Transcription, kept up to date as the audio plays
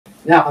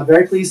Now, I'm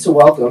very pleased to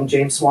welcome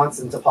James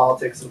Swanson to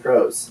Politics and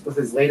Prose with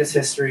his latest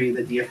history,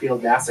 the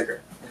Deerfield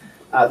Massacre.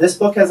 This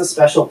book has a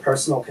special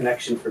personal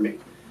connection for me.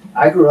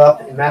 I grew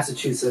up in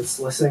Massachusetts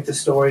listening to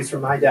stories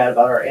from my dad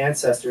about our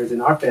ancestors in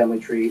our family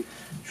tree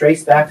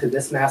traced back to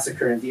this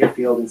massacre in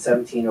Deerfield in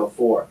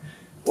 1704.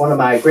 One of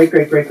my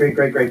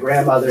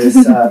great-great-great-great-great-great-grandmothers,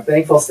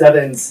 Thankful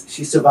Stebbins,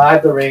 she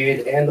survived the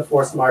raid and the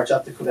forced march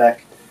up to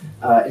Quebec.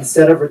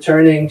 Instead of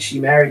returning, she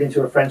married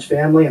into a French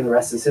family, and the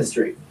rest is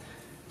history.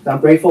 I'm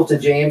grateful to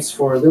James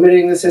for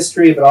illuminating this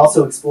history, but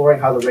also exploring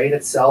how the raid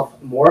itself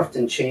morphed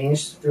and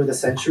changed through the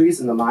centuries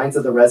in the minds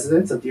of the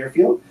residents of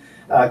Deerfield,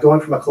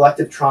 going from a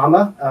collective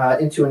trauma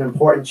into an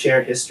important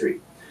shared history.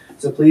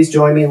 So please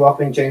join me in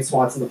welcoming James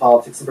Swanson to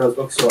Politics and Prose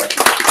bookstore.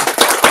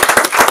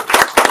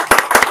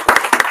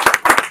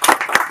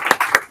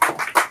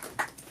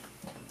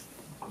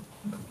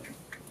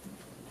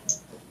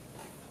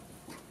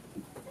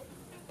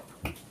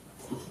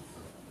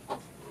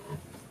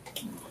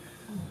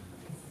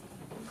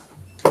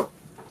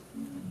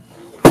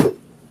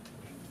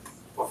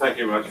 Thank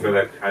you much for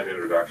that kind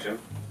introduction.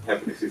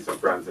 Happy to see some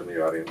friends in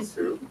the audience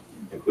too,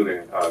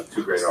 including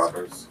two great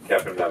authors,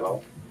 Captain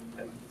Neville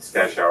and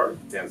Stashauer,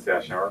 Dan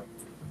Stashauer,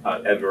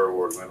 Edgar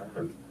Award winner,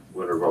 and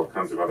winner of all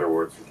kinds of other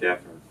awards for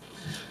Catherine.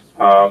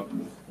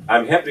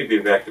 I'm happy to be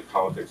back to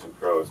Politics and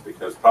Prose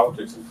because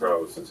Politics and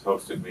Prose has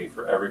hosted me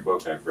for every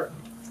book I've written.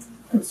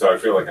 And so I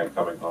feel like I'm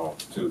coming home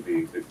to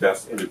the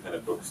best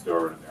independent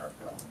bookstore in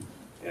America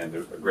and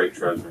a great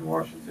treasure in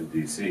Washington,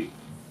 D.C.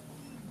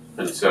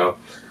 And so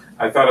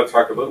I thought I'd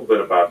talk a little bit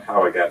about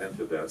how I got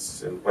into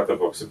this and what the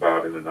book's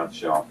about in a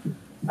nutshell.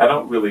 I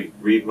don't really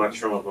read much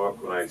from a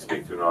book when I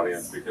speak to an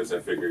audience because I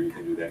figure you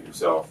can do that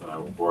yourself and I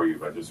won't bore you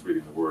by just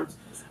reading the words.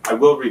 I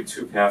will read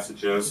two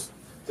passages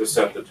to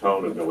set the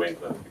tone of New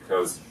England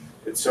because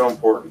it's so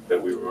important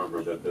that we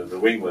remember that the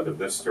New England of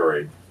this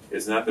story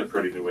is not the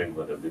pretty New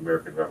England of the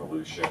American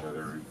Revolution or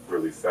the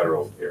early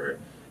federal era.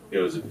 It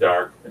was a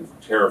dark and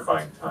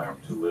terrifying time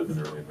to live in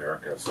early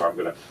America. So I'm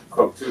going to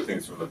quote two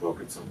things from the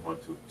book at some point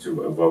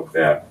to evoke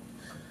that.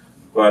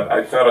 But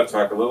I thought I'd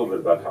talk a little bit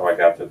about how I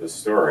got to this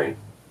story.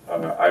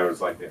 I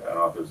was like an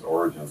author's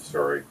origin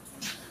story.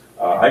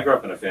 I grew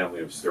up in a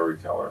family of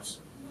storytellers.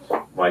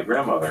 My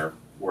grandmother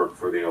worked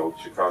for the old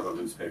Chicago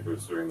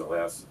newspapers during the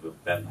last of the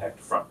Ben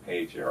Hecht front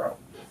page era.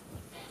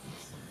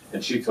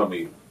 And she told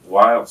me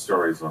wild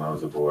stories when I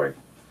was a boy.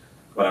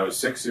 When I was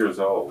 6 years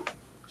old,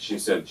 she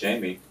said,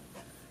 "Jamie,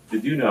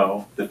 did you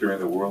know that during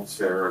the World's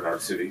Fair in our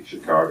city,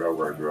 Chicago,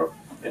 where I grew up,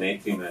 in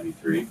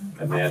 1893,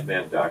 a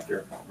madman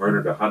doctor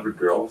murdered 100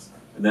 girls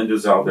and then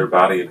dissolved their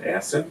body in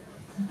acid?"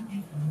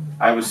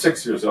 I was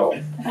 6 years old.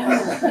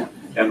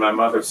 And my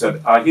mother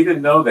said, "He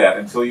didn't know that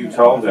until you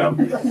told him."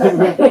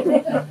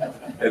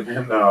 And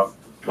then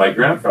my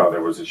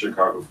grandfather was a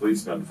Chicago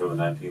policeman from the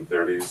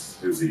 1930s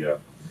through the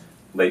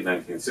late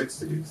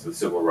 1960s, the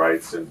civil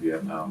rights and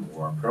Vietnam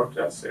War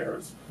protest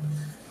eras.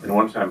 And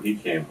one time he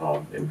came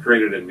home and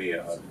created in me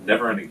a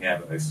never-ending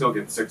habit. I still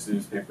get 6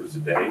 newspapers a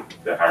day,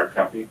 the hard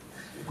copy.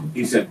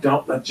 He said,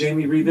 "Don't let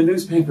Jamie read the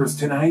newspapers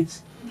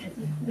tonight."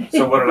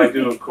 So what did I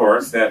do, of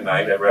course? That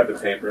night I read the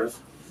papers,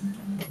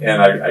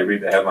 and I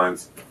read the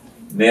headlines.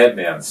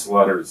 "Madman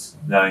slaughters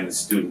 9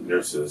 student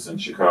nurses in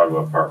Chicago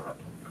apartment."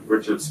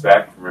 Richard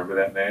Speck, remember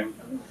that name?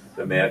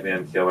 The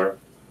madman killer.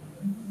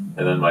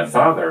 And then my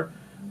father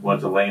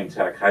went to Lane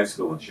Tech High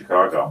School in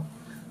Chicago,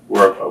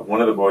 where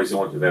one of the boys who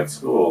went to that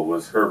school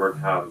was Herbert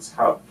Hans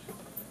Haupt.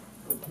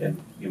 And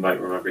you might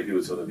remember he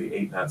was one of the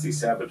 8 Nazi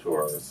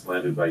saboteurs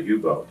landed by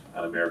U-boat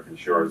on American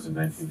shores in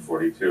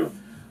 1942.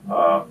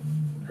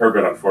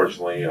 Herbert,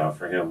 unfortunately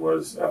for him,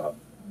 was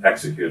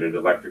executed,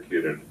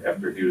 electrocuted,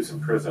 after he was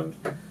imprisoned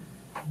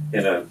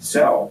in a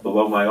cell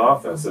below my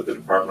office at the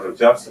Department of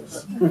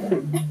Justice.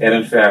 And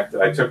in fact,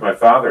 I took my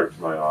father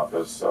to my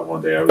office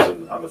one day. I was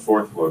on the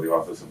 4th floor of the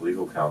Office of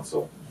Legal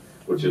Counsel,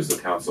 which is the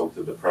counsel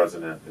to the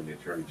President and the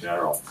Attorney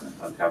General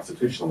on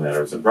constitutional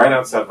matters. And right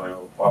outside my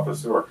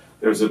office door,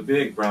 there's a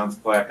big bronze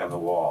plaque on the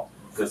wall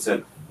that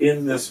said,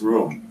 "In this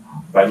room,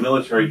 by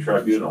military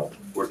tribunal,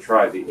 were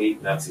tried the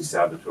 8 Nazi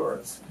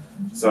saboteurs."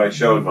 So I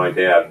showed my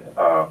dad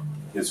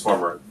his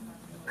former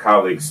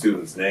colleague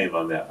student's name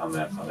on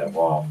that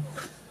wall.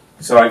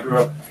 So I grew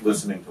up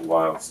listening to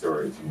wild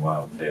stories and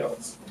wild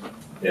tales.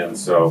 And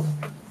so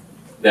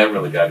that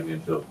really got me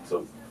into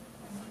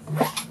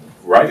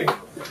writing.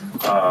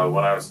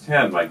 When I was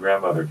 10, my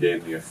grandmother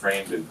gave me a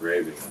framed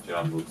engraving of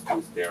John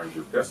Wilkes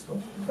Derringer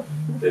pistol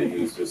that he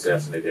used to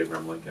assassinate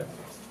Abraham Lincoln.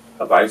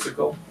 A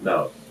bicycle?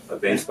 No. A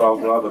baseball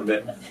glove? A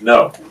mitt?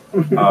 No.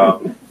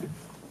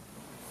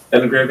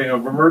 An engraving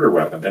of a murder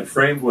weapon. And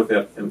framed with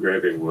that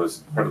engraving was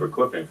part of a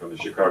clipping from the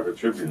Chicago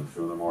Tribune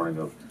from the morning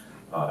of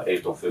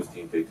April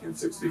 15th,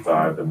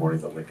 1865, the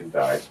morning that Lincoln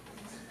died.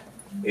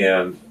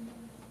 And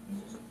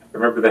I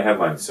remember the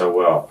headlines so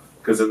well,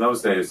 because in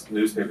those days,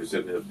 newspapers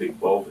didn't have big,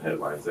 bold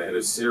headlines. They had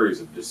a series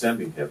of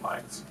descending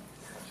headlines.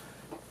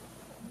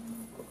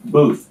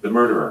 Booth, the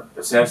murderer,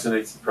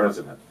 assassinates the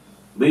president,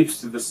 leaps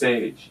to the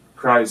stage,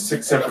 cries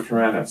 6 separate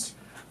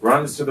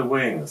runs to the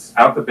wings,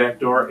 out the back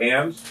door,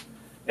 and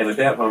And at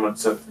that moment,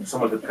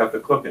 someone had cut the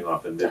clipping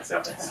off in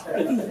mid-sentence.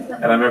 And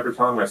I remember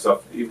telling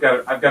myself,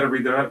 I've got to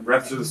read the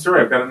rest of the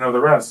story. I've got to know the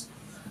rest.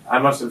 I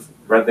must have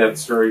read that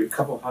story a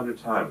couple hundred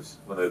times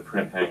when the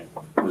print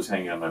was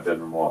hanging on my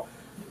bedroom wall.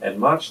 And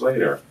much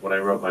later, when I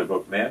wrote my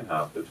book,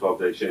 Manhunt, The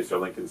 12-Day Chase for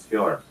Lincoln's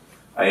Killer,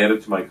 I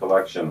added to my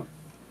collection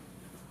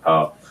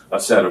a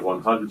set of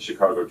 100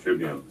 Chicago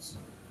Tribunes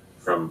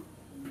from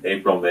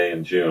April, May,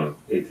 and June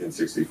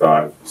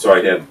 1865. So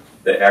I had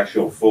the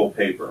actual full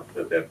paper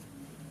that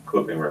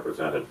clipping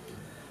represented.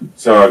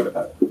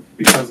 So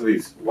because of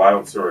these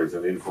wild stories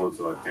and the influence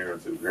of my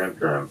parents and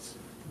grandparents,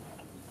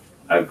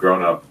 I've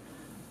grown up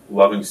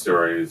loving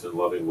stories and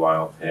loving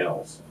wild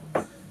tales.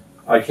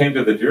 I came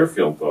to the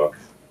Deerfield book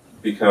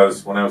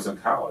because when I was in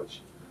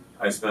college,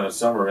 I spent a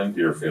summer in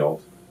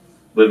Deerfield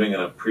living in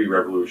a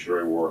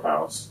pre-Revolutionary War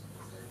house.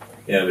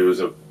 And it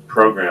was a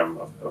program,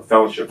 a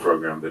fellowship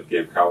program that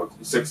gave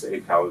 6 to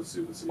 8 college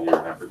students a year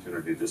an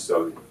opportunity to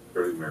study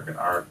early American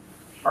art,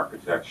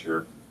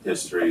 architecture,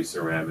 history,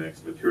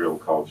 ceramics, material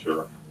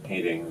culture,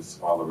 paintings,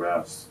 all the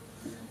rest.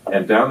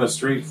 And down the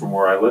street from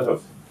where I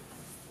live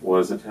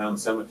was a town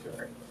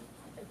cemetery.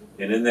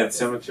 And in that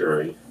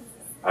cemetery,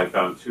 I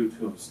found 2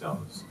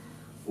 tombstones.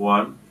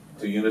 One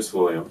to Eunice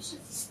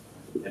Williams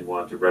and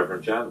one to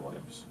Reverend John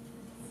Williams.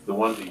 The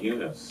one to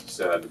Eunice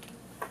said,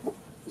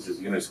 this is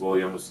Eunice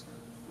Williams,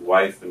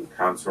 wife and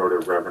consort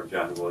of Reverend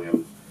John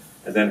Williams.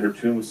 And then her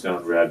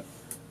tombstone read,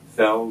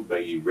 felled by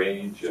ye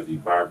rage of ye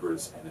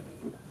barbarous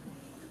enemy.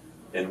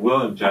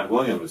 And John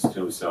Williams'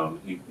 tombstone,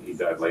 he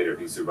died later,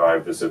 he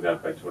survived this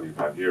event by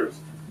 25 years.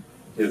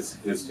 His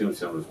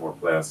tombstone was more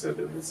placid,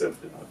 and it said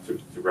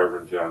to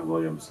Reverend John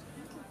Williams,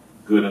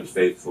 good and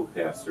faithful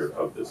pastor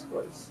of this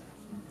place.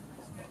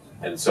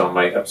 And so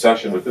my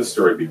obsession with this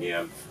story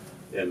began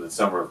in the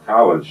summer of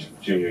college,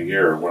 junior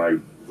year, when I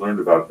learned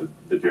about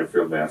the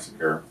Deerfield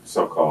Massacre,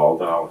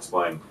 so-called, and I'll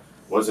explain,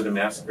 was it a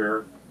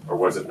massacre, or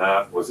was it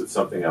not? Was it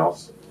something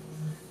else?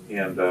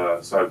 And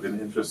so I've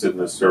been interested in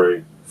this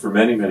story for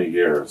many, many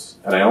years,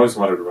 and I always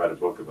wanted to write a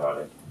book about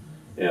it,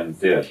 and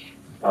did.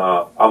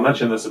 I'll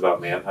mention this about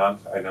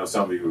Manhunt. I know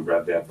some of you have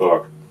read that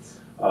book.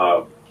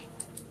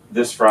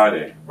 This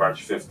Friday,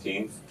 March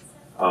 15th,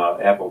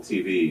 Apple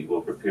TV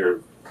will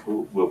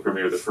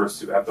premiere the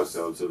first 2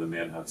 episodes of the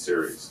Manhunt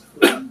series.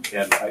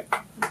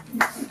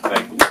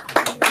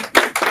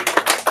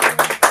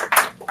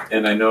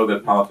 And I know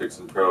that Politics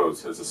and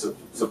Prose has a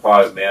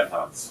supply of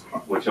Manhunts,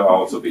 which I'll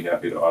also be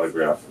happy to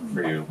autograph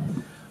for you.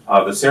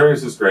 The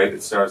series is great.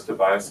 It stars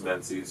Tobias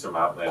Menzies from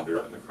Outlander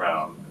and The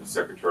Crown,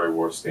 Secretary of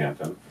War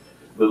Stanton.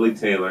 Lily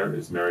Taylor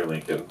is Mary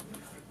Lincoln.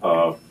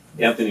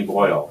 Anthony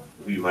Boyle,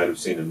 who you might have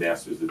seen in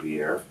Masters of the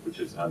Air, which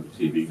is on the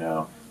TV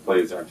now,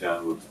 plays our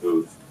John Wilkes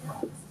Booth.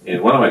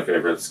 And one of my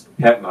favorites,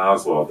 Patton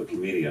Oswalt, the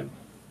comedian,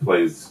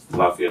 plays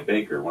Lafayette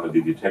Baker, one of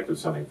the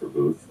detectives hunting for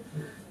Booth.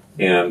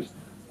 And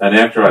an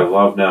actor I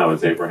love now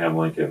is Abraham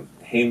Lincoln,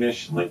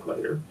 Hamish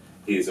Linklater.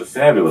 He's a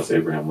fabulous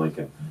Abraham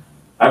Lincoln.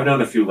 I've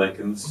known a few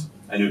Lincolns.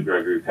 I knew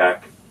Gregory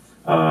Peck,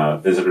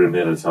 visited him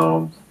in his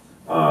home.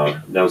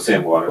 Know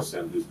Sam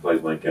Waterston, who's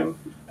played Lincoln,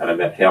 and I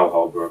met Hal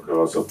Holbrook, who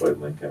also played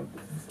Lincoln.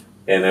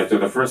 And after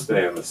the first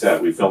day on the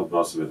set, we filmed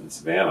most of it in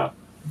Savannah.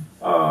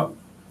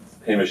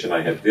 Hamish and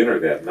I had dinner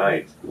that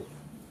night,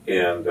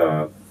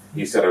 and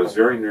he said, I was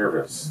very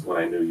nervous when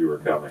I knew you were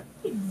coming,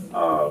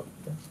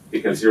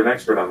 because you're an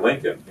expert on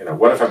Lincoln. You know,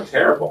 what if I'm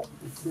terrible?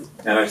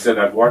 And I said,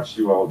 I've watched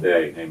you all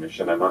day, Hamish,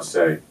 and I must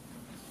say,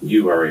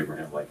 you are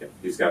Abraham Lincoln.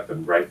 He's got the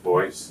right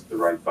voice, the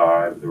right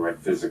vibe, the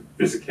right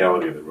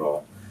physicality of the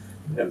role.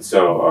 And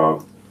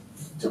so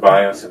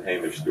Tobias and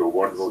Hamish do a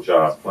wonderful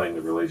job playing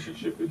the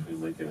relationship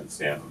between Lincoln and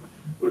Stanton,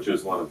 which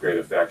was one of great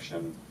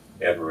affection,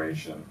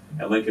 admiration.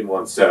 And Lincoln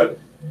once said,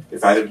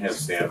 if I didn't have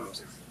Stanton,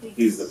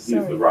 he's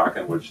the rock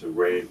on which the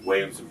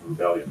waves of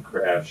rebellion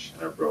crash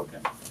and are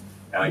broken.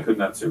 And I could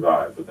not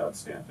survive without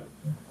Stanton.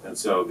 And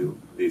so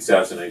the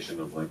assassination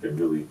of Lincoln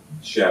really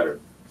shattered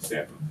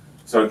Stanton.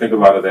 So I think a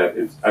lot of that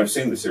is, I've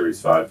seen the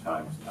series 5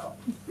 times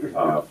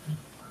now.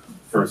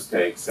 First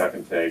take,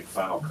 second take,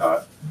 final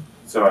cut.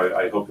 So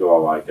I hope you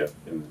all like it,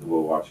 and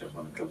we'll watch it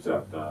when it comes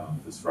out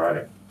this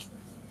Friday.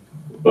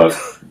 But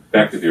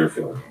back to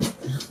Deerfield.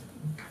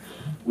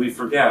 We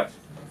forget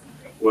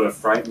what a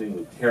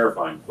frightening,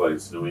 terrifying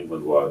place New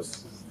England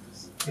was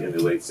in the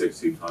late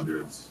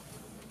 1600s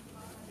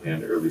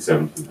and early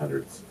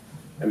 1700s.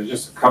 And there's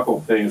just a couple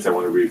of things I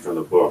want to read from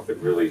the book that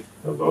really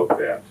evoke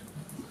that.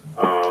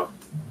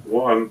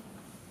 One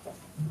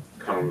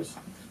comes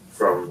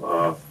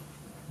from,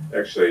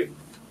 actually,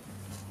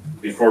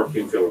 before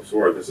King Philip's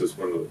War. This is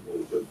when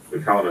the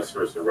colonists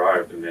first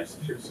arrived in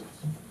Massachusetts.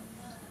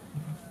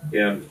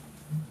 And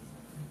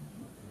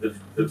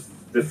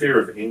the fear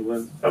of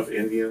England, of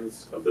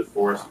Indians, of the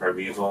forest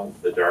primeval,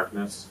 the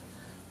darkness,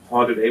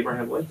 haunted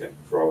Abraham Lincoln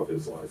for all of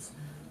his life.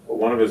 Well,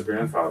 one of his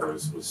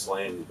grandfathers was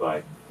slain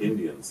by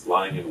Indians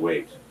lying in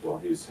wait while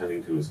he was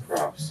tending to his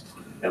crops.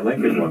 And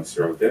Lincoln once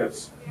wrote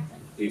this.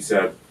 He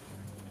said,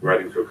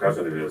 writing to a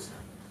cousin of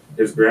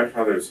his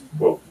grandfather's,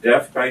 quote,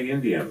 death by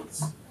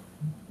Indians,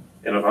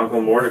 and of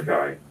Uncle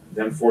Mordecai,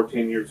 then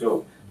 14 years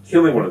old,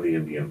 killing one of the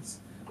Indians,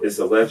 is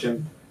the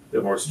legend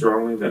that more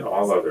strongly than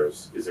all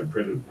others is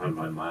imprinted upon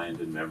my mind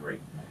and memory.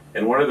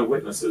 And one of the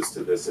witnesses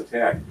to this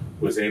attack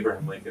was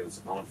Abraham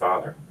Lincoln's own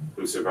father,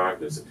 who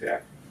survived this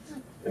attack.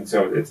 And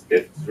so it's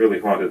really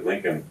haunted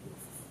Lincoln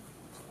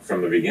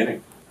from the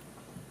beginning.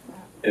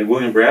 And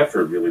William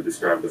Bradford really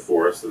described the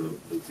forest and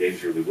the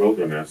danger of the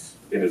wilderness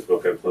in his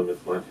book on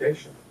Plymouth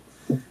Plantation.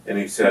 And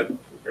he said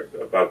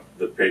about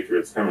the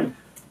Patriots coming,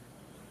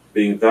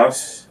 being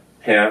thus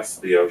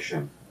past the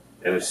ocean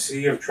and a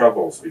sea of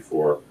troubles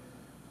before,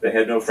 they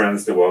had no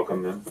friends to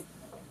welcome them,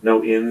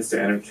 no inns to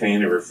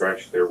entertain or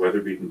refresh their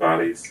weather-beaten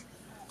bodies,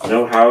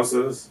 no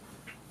houses,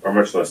 or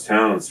much less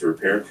towns to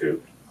repair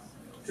to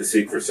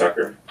seek for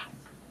succor.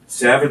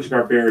 Savage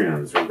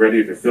barbarians were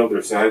ready to fill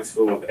their sides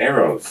full of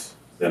arrows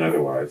than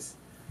otherwise,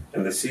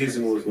 and the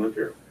season was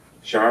winter,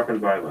 sharp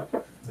and violent,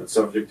 and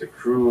subject to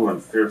cruel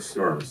and fierce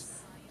storms,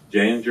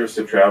 dangerous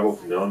to travel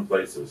to known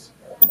places,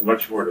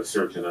 much more to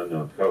search an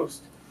unknown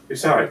coast.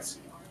 Besides,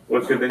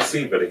 what could they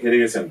see but a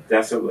hideous and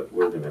desolate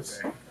wilderness,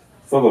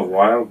 full of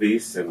wild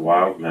beasts and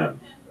wild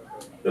men?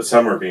 The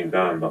summer being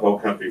done, the whole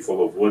country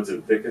full of woods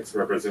and thickets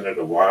represented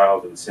a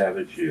wild and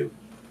savage view.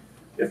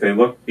 If they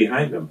looked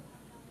behind them,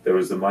 there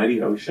was the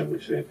mighty ocean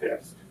which they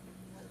passed,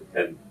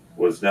 and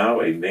was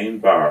now a main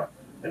bar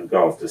and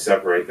gulf to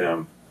separate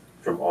them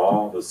from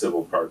all the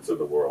civil parts of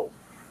the world.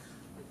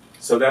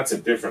 So that's a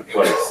different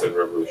place than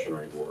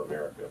Revolutionary War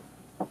America.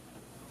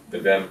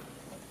 And then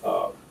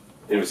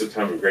it was a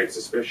time of great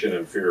suspicion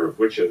and fear of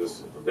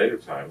witches in later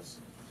times.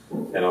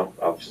 And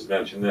I'll just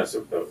mention this.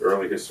 An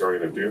early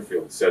historian of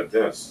Deerfield said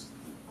this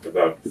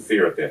about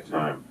fear at that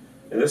time.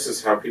 And this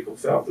is how people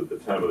felt at the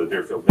time of the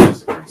Deerfield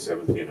Massacre in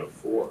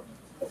 1704.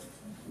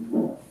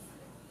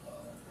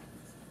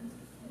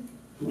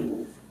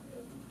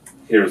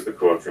 Here's the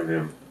quote from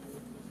him.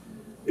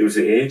 It was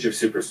the age of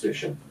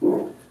superstition.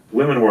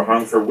 Women were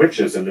hung for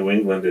witches in New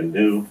England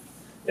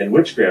and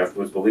witchcraft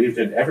was believed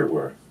in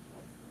everywhere.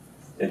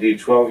 Indeed,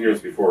 12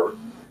 years before,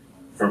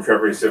 from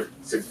February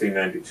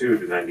 1692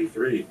 to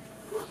 93,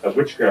 a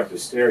witchcraft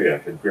hysteria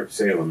had gripped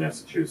Salem,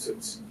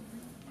 Massachusetts.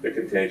 The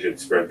contagion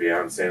spread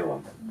beyond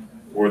Salem.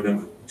 More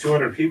than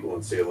 200 people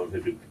in Salem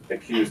had been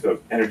accused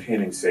of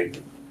entertaining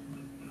Satan.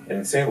 And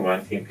in Salem,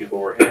 19 people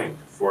were hanged,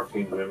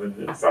 14 women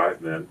and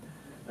 5 men.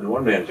 And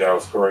one man,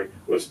 Giles Corey,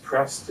 was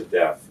pressed to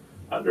death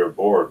under a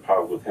board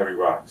piled with heavy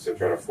rocks to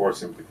try to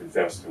force him to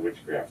confess to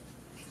witchcraft.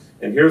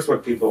 And here's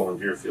what people in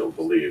Deerfield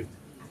believed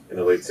in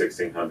the late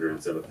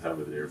 1600s and at the time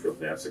of the Deerfield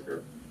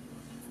Massacre.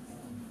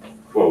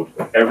 Quote,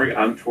 every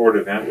untoward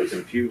event was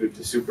imputed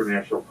to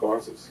supernatural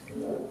causes.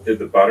 Did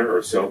the butter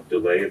or soap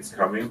delay its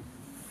coming?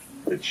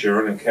 The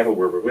churn and kettle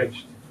were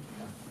bewitched.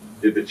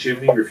 Did the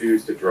chimney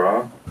refuse to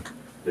draw?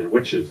 Then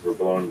witches were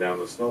blowing down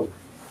the smoke.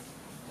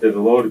 Did the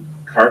loaded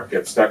cart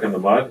get stuck in the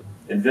mud?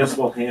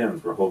 Invisible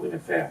hands were holding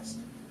it fast.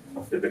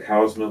 Did the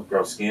cow's milk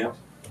grow scant?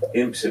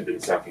 Imps had been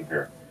sucking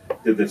her.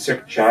 Did the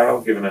sick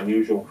child give an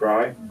unusual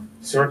cry?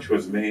 Search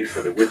was made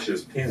for the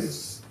witch's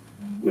pins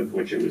with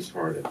which it was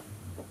tormented.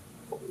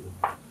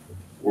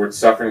 Were its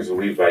sufferings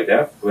relieved by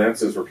death?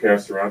 Glances were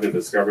cast around to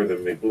discover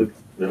the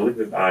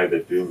malignant eye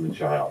that doomed the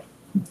child.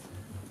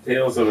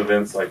 Tales of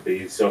events like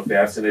these, so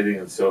fascinating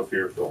and so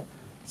fearful,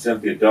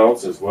 sent the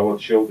adults as well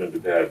as children to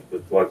bed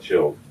with blood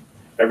chilled,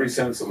 every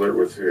sense alert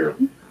with fear,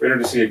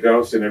 ready to see a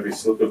ghost in every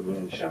slip of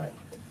moonshine,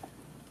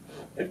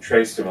 and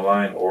traced a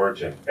malign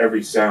origin,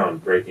 every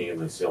sound breaking in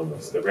the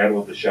stillness, the rattle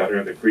of the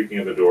shutter, the creaking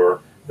of the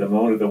door, the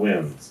moan of the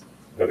winds,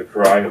 or the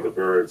cry of the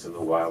birds and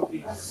the wild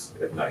beasts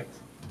at night.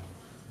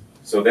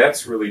 So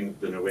that's really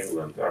the New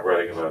England I'm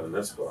writing about in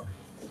this book.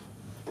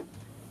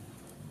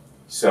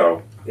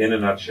 So, in a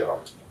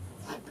nutshell,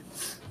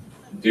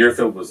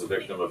 Deerfield was the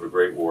victim of a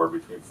great war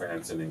between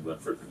France and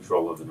England for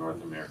control of the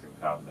North American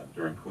continent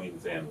during Queen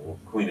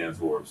Anne's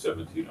War of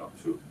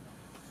 1702.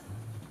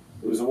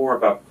 It was a war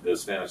about the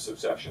Spanish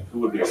succession, who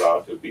would be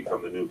allowed to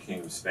become the new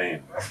king of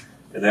Spain.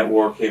 And that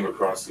war came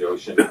across the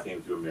ocean and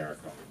came to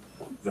America.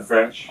 The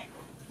French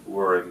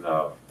were in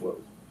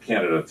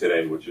Canada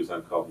today, which is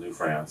then called New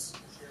France,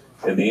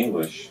 and the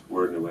English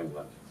were in New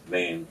England,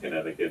 Maine,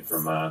 Connecticut,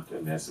 Vermont,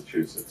 and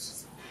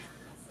Massachusetts.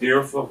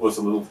 Deerfield was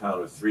a little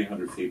town of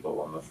 300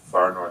 people on the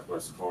far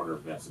northwest corner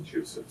of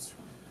Massachusetts.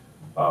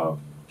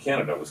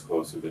 Canada was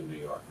closer than New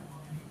York.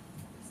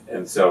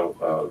 And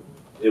so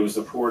it was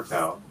a poor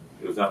town.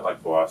 It was not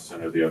like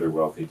Boston or the other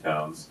wealthy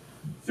towns.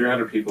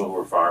 300 people who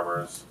were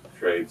farmers,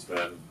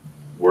 tradesmen,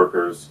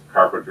 workers,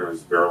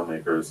 carpenters, barrel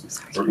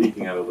makers, were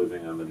eking out a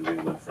living on the New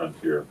England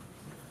frontier.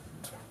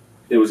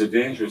 It was a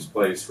dangerous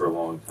place for a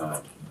long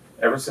time.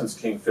 Ever since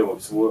King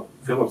Philip's War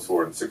in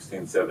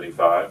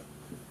 1675,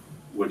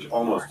 which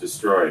almost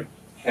destroyed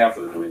half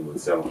of the New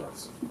England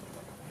settlements.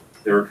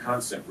 There were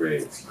constant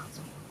raids.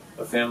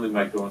 A family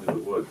might go into the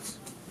woods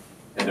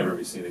and never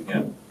be seen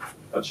again.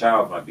 A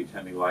child might be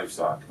tending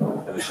livestock,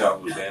 and the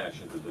child would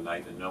vanish into the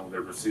night and no one would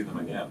ever see them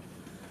again.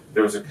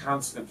 There was a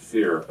constant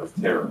fear of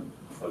terror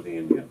of the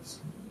Indians.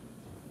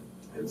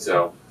 And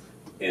so,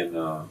 in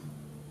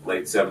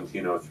late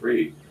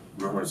 1703,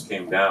 rumors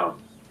came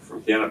down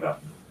from Canada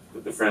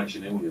that the French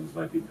and Indians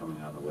might be coming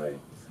on the way.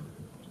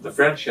 The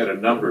French had a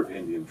number of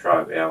Indian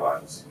tribe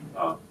allies,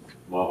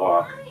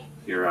 Mohawk,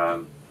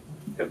 Huron,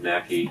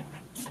 Abnaki,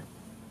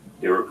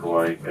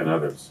 Iroquois, and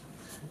others.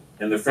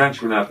 And the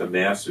French were not the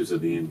masters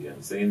of the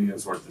Indians. The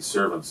Indians weren't the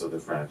servants of the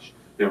French.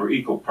 They were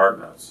equal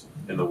partners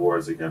in the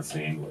wars against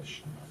the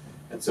English.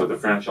 And so the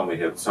French only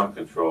had some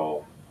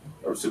control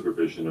or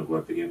supervision of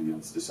what the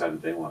Indians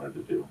decided they wanted to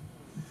do.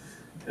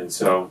 And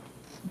so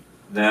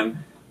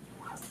then,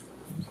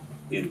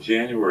 in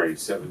January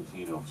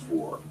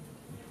 1704,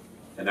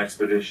 an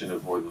expedition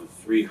of more than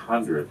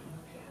 300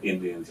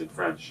 Indians and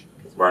French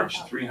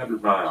marched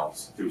 300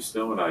 miles through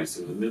snow and ice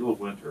in the middle of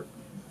winter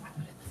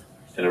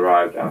and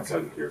arrived outside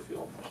of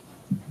Deerfield.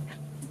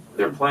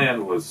 Their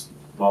plan was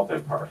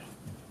multi-part.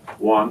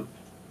 One,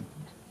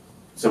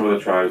 some of the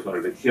tribes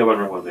wanted to kill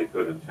everyone they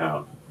could in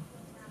town.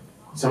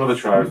 Some of the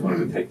tribes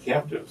wanted to take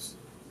captives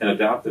and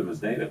adopt them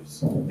as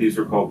natives. These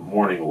were called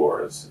mourning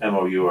wars,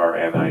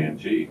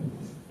 M-O-U-R-N-I-N-G,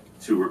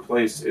 to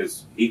replace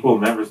as equal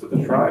members of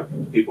the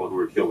tribe, people who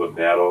were killed in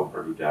battle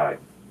or who died.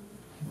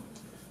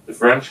 The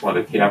French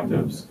wanted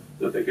captives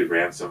that they could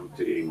ransom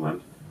to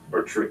England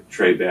or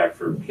trade back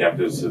for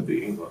captives that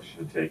the English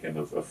had taken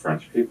of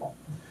French people.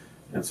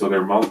 And so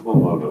there are multiple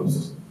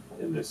motives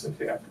in this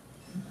attack.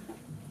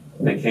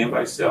 They came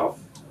by stealth.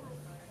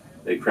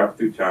 They crept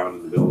through town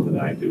in the middle of the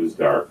night. It was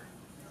dark.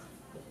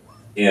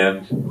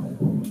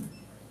 And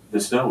the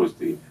snow was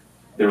deep.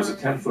 There was a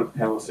 10-foot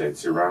palisade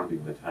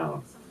surrounding the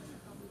town.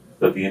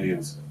 But the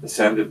Indians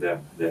ascended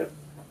that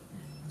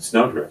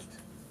snowdrift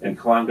and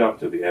climbed up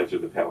to the edge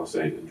of the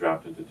palisade and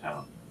dropped into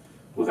town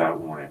without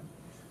warning.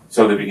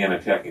 So they began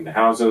attacking the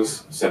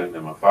houses, setting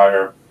them on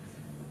fire,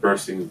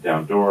 bursting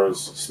down doors,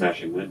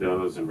 smashing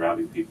windows, and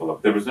rounding people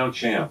up. There was no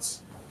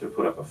chance to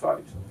put up a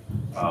fight.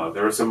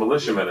 There were some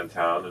militiamen in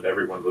town, and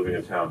everyone living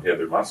in town had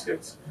their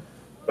muskets,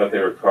 but they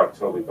were caught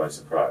totally by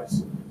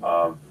surprise.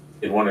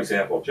 In one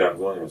example, John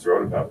Williams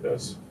wrote about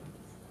this,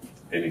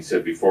 and he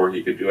said before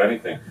he could do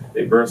anything,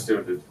 they burst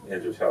into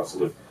his house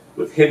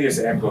with hideous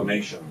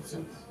acclamations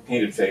and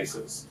painted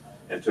faces,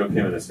 and took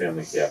him and his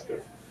family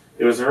captive.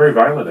 It was a very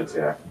violent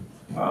attack.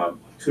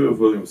 Two of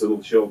Williams'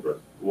 little children,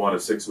 one a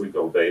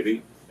 6-week-old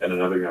baby and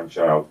another young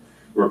child,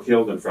 were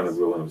killed in front of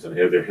Williams and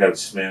had their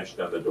heads smashed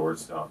on the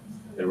doorstone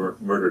and were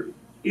murdered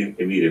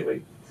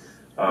immediately.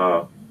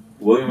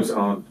 Williams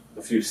owned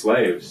a few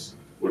slaves,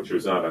 which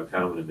was not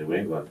uncommon in New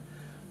England.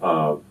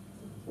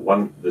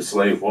 The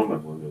slave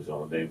woman Williams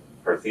owned, named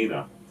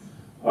Parthena,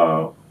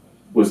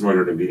 was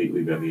murdered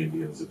immediately by the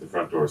Indians at the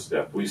front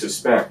doorstep. We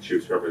suspect she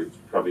was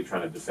probably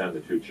trying to defend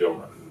the two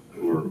children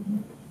who were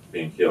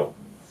being killed.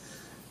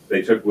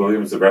 They took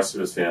Williams, the rest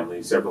of his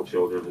family, several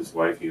children, his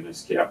wife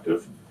Eunice,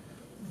 captive,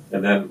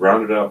 and then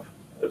rounded up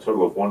a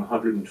total of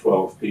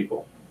 112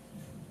 people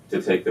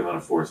to take them on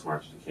a forced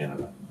march to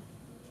Canada.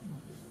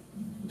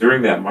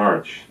 During that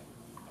march,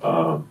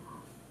 20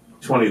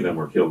 of them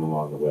were killed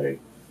along the way.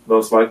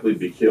 Most likely to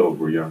be killed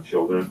were young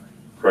children,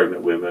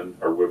 pregnant women,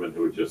 or women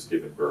who had just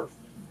given birth.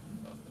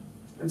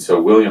 And so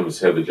Williams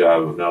had the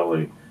job of not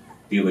only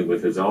dealing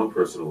with his own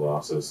personal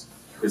losses,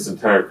 his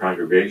entire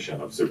congregation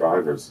of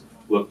survivors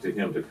looked to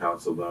him to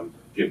counsel them,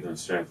 give them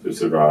strength to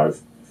survive,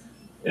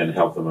 and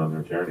help them on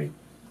their journey.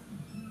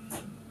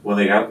 When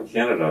they got to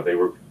Canada,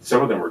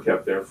 some of them were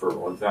kept there for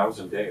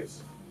 1,000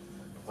 days.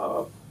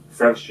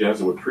 French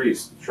Jesuit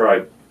priests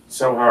tried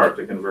so hard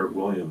to convert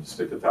Williams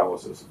to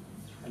Catholicism.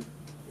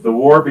 The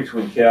war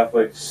between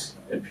Catholics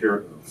and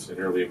Puritans in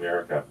early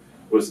America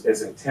was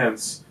as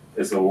intense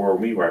as the war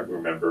we might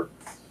remember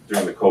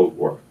during the Cold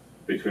War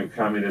between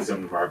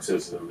communism,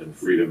 Marxism, and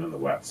freedom in the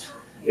West.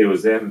 It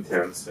was that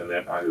intense and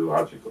that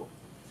ideological.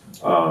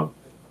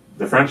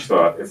 The French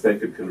thought if they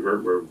could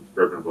convert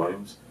Reverend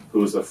Williams, who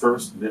was the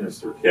first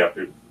minister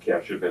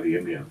captured by the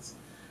Indians,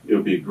 it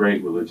would be a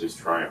great religious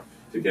triumph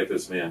to get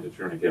this man to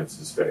turn against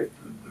his faith.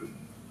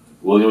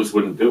 Williams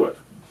wouldn't do it.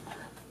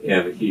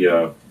 And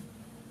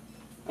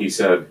he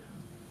said,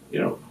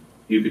 you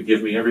could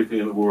give me everything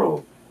in the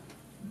world,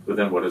 but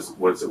then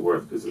what's it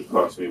worth? Because it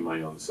cost me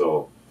my own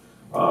soul.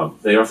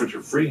 They offered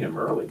to free him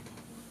early,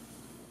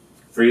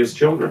 free his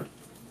children,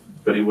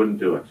 but he wouldn't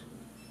do it.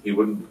 He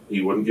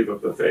wouldn't give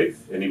up the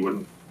faith, and he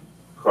wouldn't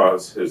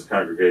cause his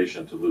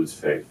congregation to lose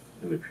faith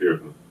in the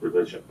Puritan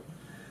religion.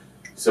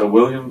 So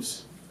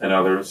Williams and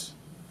others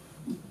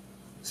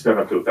spent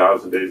up to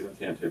 1,000 days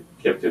in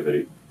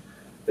captivity.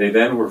 They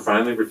then were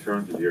finally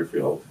returned to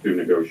Deerfield through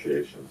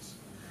negotiations.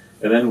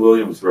 And then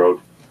Williams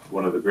wrote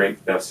one of the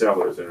great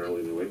bestsellers in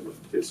early New England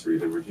history,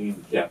 The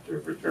Redeemed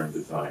Captive Returned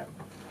to Zion.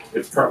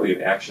 It's partly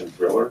an action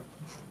thriller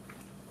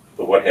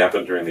of what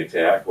happened during the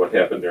attack, what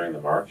happened during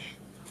the march,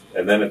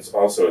 and then it's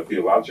also a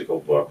theological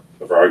book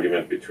of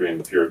argument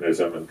between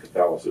Puritanism and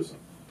Catholicism.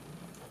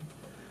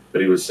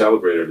 But he was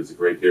celebrated as a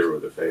great hero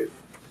of the faith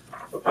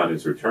upon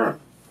his return.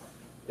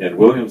 And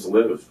Williams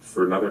lived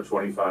for another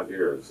 25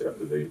 years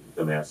after the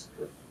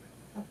massacre.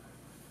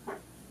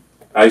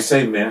 I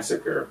say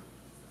massacre.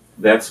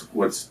 That's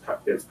what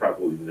it's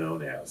probably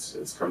known as.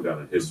 It's come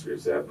down in history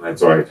as that, and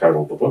that's why I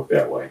titled the book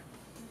that way.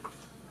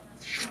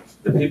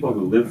 the people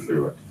who lived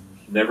through it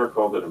never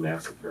called it a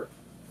massacre.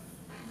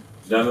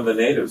 None of the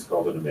natives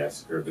called it a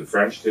massacre. The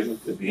French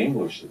didn't, the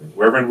English didn't.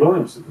 Reverend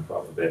Williams didn't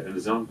call it that in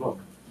his own book.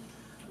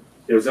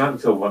 It was not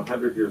until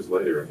 100 years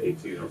later, in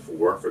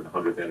 1804, for the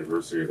 100th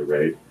anniversary of the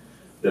raid,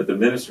 that the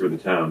minister of the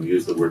town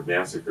used the word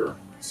massacre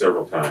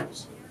several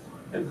times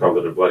and called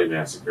it a bloody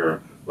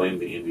massacre, blamed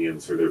the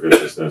Indians for their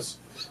viciousness.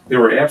 They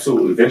were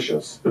absolutely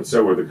vicious, but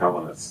so were the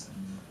colonists.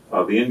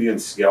 The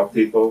Indians scalped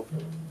people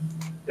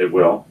at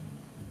will,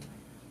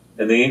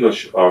 and the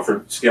English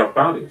offered scalp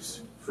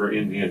bounties for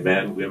Indian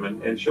men,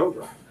 women, and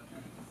children,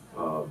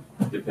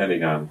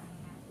 depending on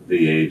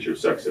the age or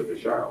sex of the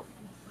child.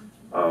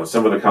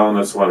 Some of the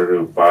colonists wanted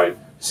to buy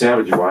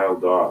savage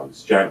wild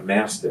dogs, giant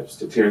mastiffs,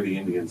 to tear the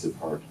Indians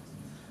apart.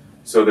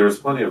 So there was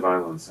plenty of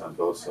violence on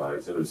both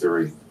sides, and it was a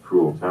very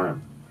cruel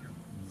time.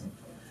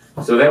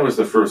 So that was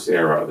the first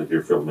era of the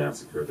Deerfield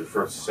Massacre, the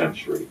first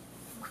century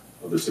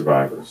of the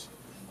survivors.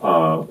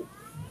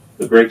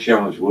 The great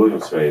challenge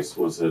Williams faced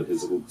was that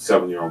his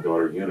 7-year-old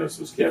daughter Eunice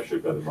was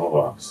captured by the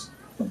Mohawks,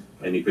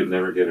 and he could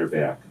never get her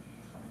back.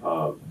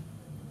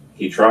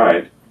 He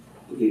tried.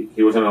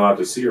 He wasn't allowed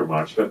to see her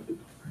much, but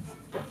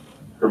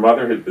her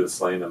mother had been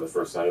slain on the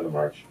first night of the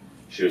march.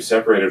 She was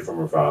separated from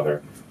her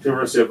father. 2 of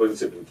her siblings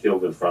had been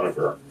killed in front of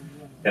her,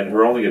 and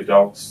her only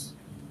adults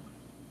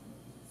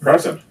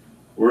present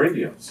were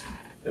Indians.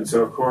 And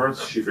so, of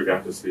course, she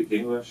forgot to speak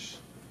English.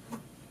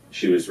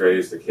 She was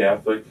raised a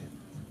Catholic.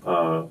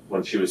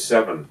 When she was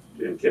 7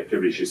 in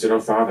captivity, she said,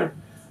 "Oh, Father,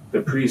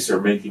 the priests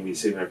are making me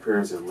say my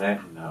prayers in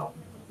Latin now.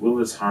 Will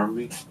this harm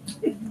me?"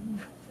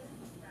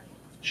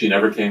 She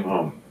never came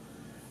home.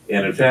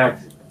 And in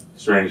fact,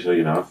 strangely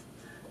enough,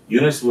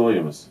 Eunice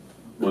Williams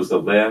was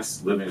the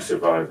last living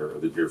survivor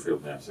of the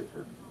Deerfield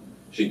Massacre.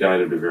 She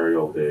died at a very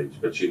old age,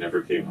 but she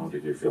never came home to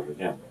Deerfield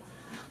again.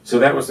 So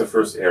that was the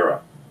first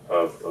era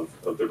of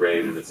the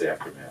raid and its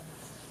aftermath.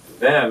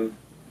 Then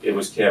it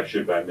was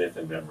captured by myth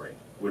and memory,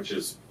 which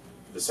is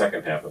the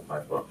second half of my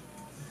book.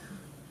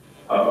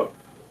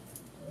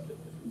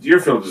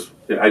 Deerfield is,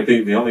 I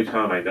think, the only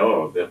town I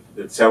know of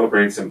that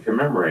celebrates and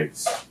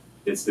commemorates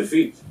its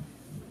defeat.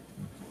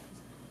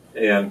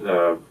 And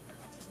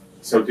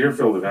so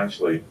Deerfield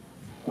eventually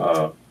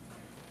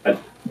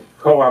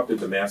co-opted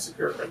the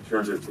massacre and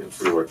turned it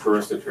into a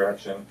tourist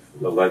attraction,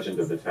 the legend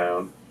of the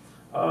town.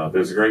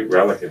 There's a great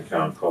relic in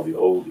town called the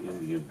Old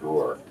Indian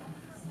Door,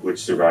 which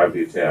survived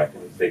the attack.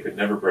 And they could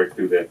never break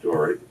through that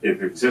door.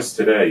 It exists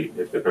today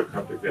at the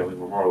Pocumtuck Valley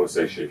Memorial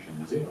Association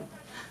Museum.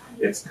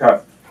 It's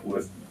cut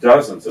with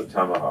dozens of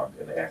tomahawk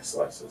and axe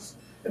slices.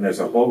 And there's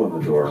a hole in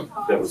the door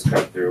that was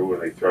cut through,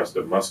 and they thrust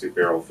a musket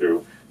barrel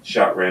through,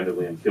 shot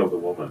randomly, and killed a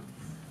woman.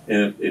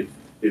 And it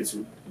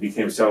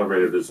became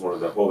celebrated as one of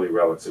the holy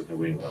relics of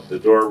New England. The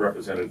door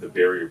represented the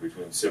barrier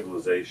between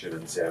civilization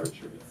and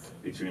savagery,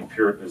 between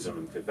Puritanism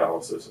and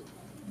Catholicism.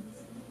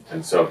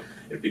 And so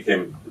it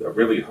became a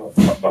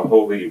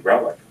holy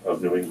relic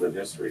of New England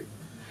history.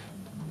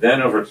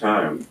 Then over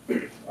time,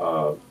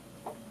 the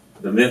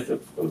myth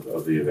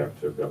of the event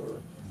took over.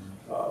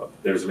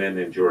 There's a man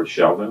named George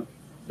Sheldon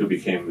who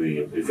became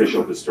the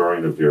official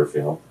historian of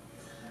Deerfield,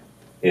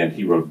 and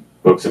he wrote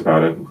books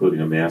about it, including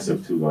a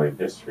massive 2-volume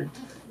history.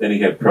 Then he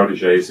had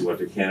protégés who went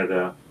to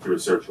Canada to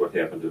research what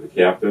happened to the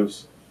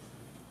captives,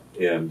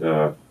 and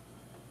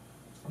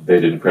they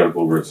did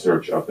incredible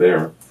research up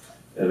there.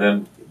 And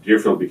then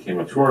Deerfield became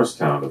a tourist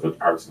town of an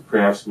arts and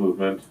crafts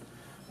movement,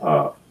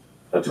 a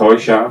toy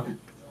shop,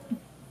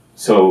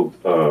 sold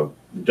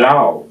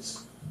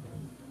dolls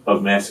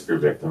of massacre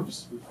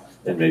victims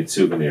and made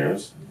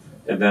souvenirs.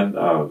 And then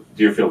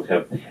Deerfield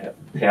had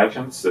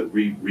pageants that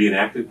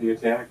reenacted the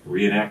attack,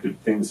 reenacted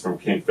things from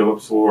King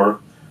Philip's War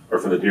or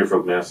from the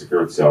Deerfield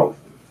Massacre itself.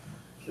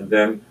 And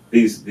then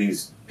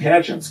these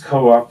pageants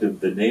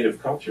co-opted the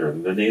native culture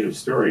and the native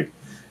story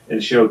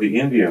and showed the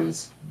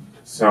Indians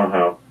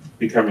somehow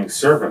becoming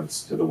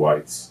servants to the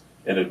whites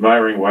and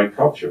admiring white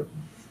culture.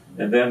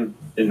 And then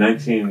in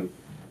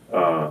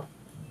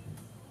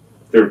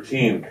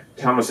 1913,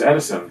 Thomas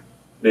Edison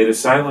made a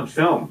silent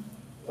film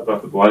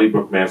about the Bloody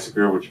Brook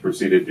Massacre, which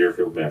preceded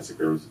Deerfield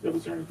Massacre. It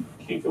was during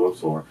King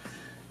Philip's War.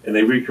 And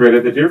they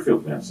recreated the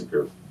Deerfield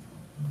Massacre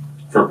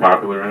for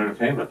popular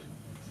entertainment.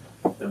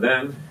 And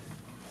then,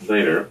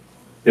 later,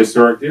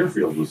 Historic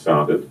Deerfield was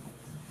founded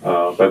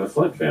by the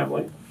Flint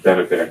family,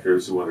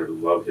 benefactors who wanted to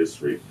love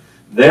history.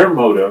 Their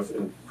motive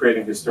in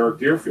creating Historic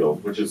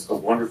Deerfield, which is a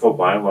wonderful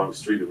mile-long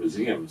street of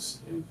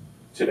museums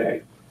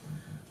today,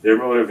 their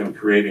motive in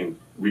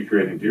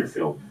recreating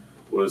Deerfield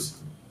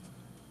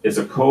is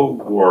a Cold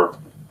War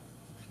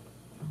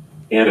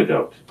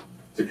antidote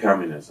to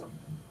communism.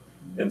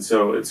 And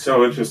so it's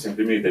so interesting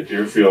to me that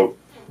Deerfield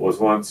was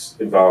once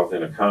involved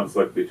in a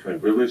conflict between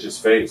religious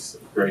faiths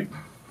of great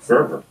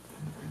fervor.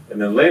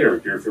 And then later,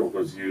 Deerfield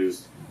was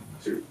used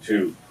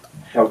to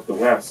help the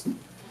West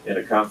in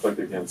a conflict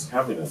against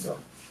communism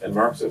and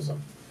Marxism.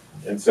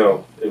 And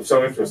so it's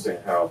so interesting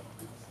how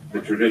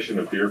the tradition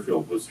of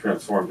Deerfield was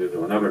transformed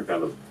into another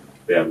kind of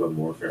battle and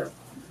warfare.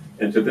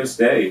 And to this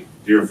day,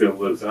 Deerfield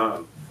lives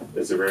on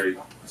as a very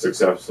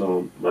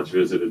successful, much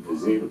visited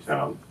museum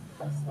town.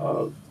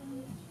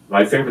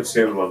 My favorite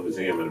standalone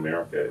museum in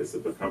America is the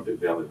Pacompton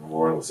Valley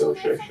Memorial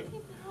Association,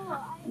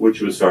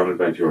 which was founded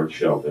by George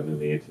Sheldon in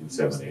the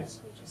 1870s.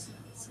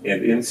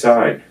 And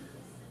inside,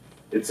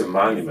 it's a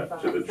monument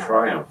to the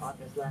triumph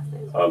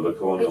of the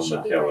colonial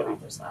mentality.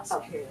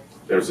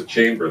 There's a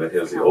chamber that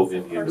has the old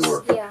Indian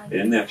door. And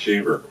in that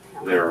chamber,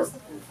 there are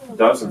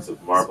dozens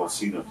of marble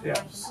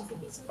cenotaphs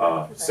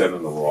set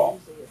in the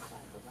wall.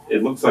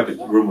 It looks like a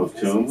room of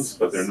tombs,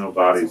 but there are no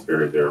bodies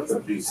buried there.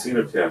 But these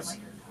cenotaphs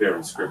bear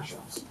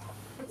inscriptions.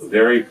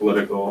 Very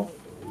political,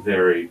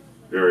 very,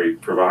 very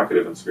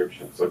provocative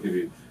inscriptions. I'll give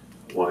you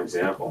one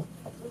example.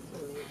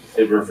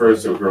 It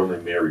refers to a girl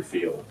named Mary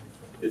Field.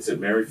 It said,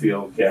 Mary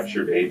Field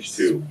captured age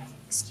 2,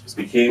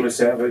 became a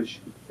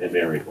savage, and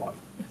married one.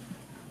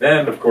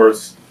 Then, of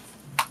course,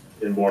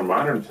 in more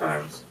modern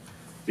times,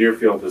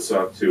 Deerfield has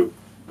sought to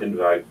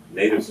invite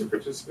natives to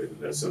participate in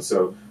this. And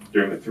so,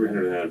 during the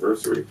 300th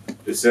anniversary,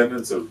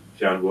 descendants of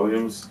John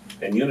Williams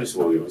and Eunice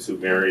Williams, who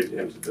married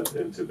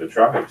into the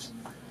tribes,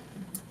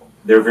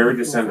 their very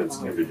descendants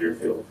came to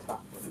Deerfield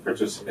and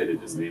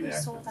participated in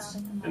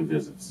reenactments and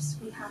visits.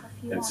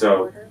 And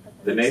so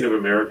the Native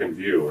American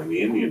view and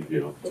the Indian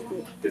view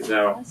has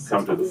now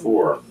come to the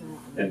fore,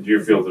 and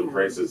Deerfield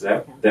embraces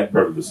that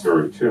part of the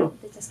story too.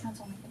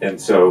 And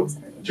so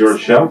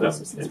George Sheldon,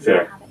 in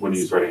fact, when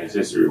he was writing his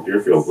history of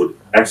Deerfield, would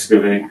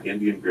excavate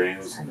Indian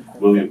graves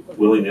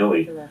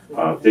willy-nilly,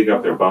 dig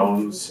up their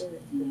bones,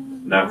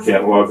 not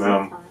catalog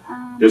them,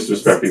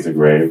 disrespecting the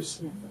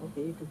graves.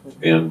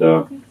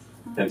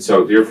 And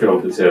so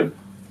Deerfield has had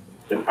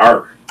an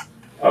arc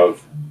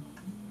of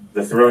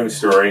the thrilling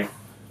story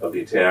of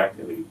the attack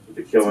and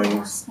the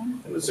killings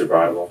and the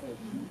survival,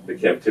 the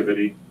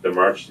captivity, the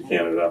march to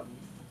Canada,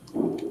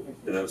 and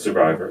then the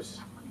survivors,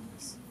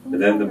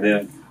 and then the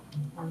myth,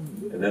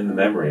 and then the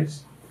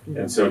memories.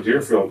 And so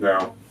Deerfield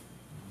now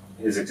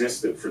has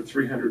existed for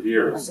 300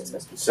 years,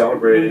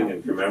 celebrating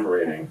and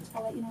commemorating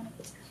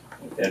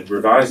and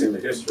revising the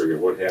history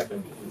of what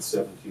happened in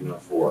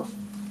 1704.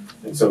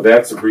 And so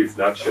that's a brief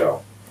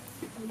nutshell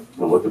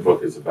of what the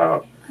book is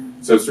about.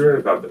 So it's really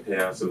about the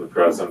past and the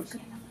present,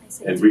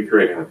 and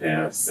recreating the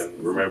past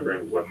and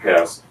remembering what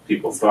past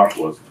people thought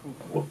was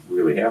what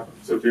really happened.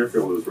 So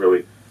Deerfield is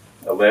really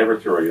a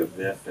laboratory of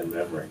myth and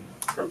memory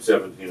from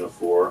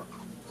 1704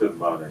 to the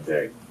modern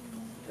day.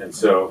 And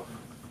so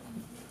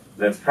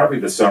that's probably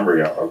the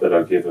summary that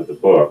I'll give of the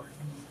book.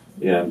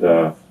 And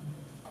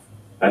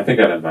I think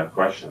I'd invite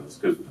questions,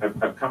 because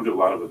I've come to a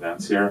lot of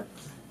events here,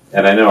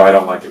 and I know I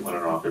don't like it when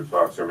an author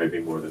talks for maybe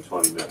more than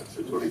 20 minutes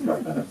or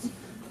 25 minutes.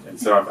 And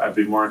so I'd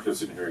be more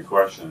interested in hearing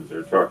questions.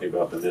 They're talking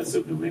about the myths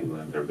of New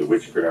England, or the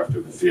witchcraft,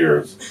 or the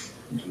fears,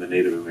 from the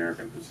Native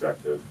American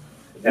perspective.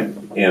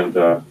 And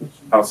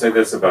I'll say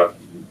this about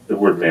the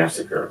word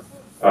massacre.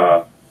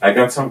 I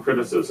got some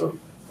criticism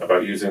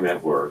about using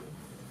that word.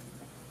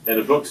 And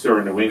a bookstore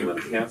in New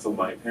England canceled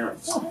my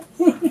appearance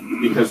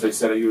because they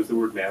said I used the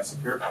word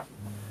massacre.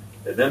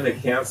 And then they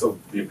canceled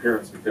the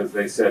appearance because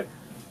they said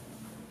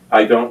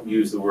I don't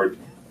use the word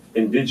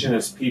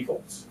indigenous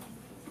peoples.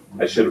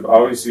 I should have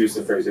always used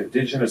the phrase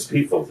indigenous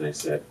peoples, they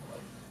said.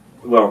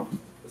 Well,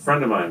 a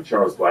friend of mine,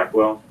 Charles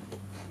Blackwell,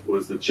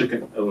 was the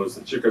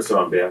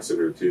Chickasaw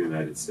ambassador to the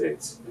United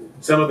States.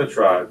 Some of the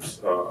tribes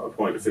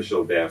appoint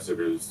official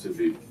ambassadors to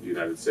the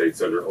United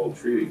States under old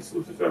treaties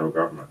with the federal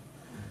government.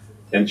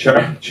 And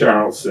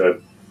Charles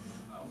said,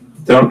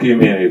 don't give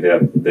me any of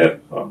that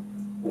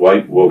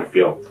white woke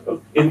guilt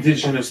of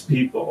indigenous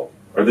people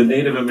or the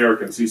Native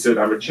Americans. He said,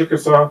 I'm a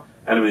Chickasaw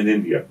and I'm in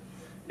India.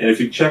 And if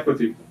you check with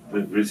the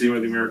Museum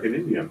of the American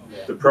Indian,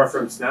 the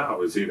preference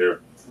now is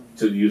either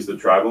to use the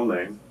tribal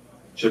name,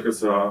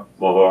 Chickasaw,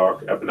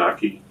 Mohawk,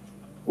 Abenaki,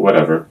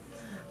 whatever,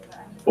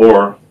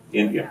 or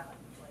Indian.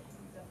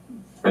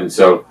 And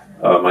so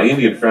my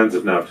Indian friends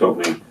have now told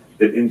me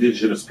that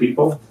indigenous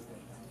people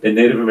and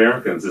Native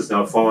Americans is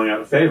now falling out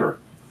of favor.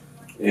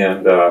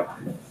 And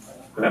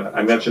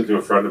I mentioned to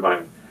a friend of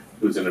mine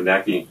who's an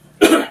Abenaki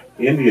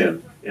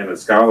Indian and a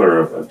scholar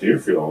of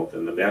Deerfield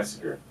and the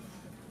massacre.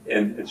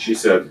 And she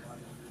said,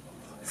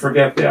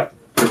 forget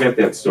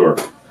that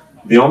story.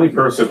 The only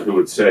person who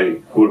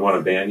would want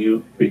to ban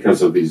you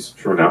because of these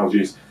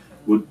terminologies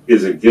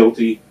is a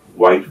guilty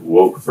white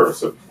woke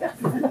person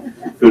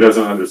who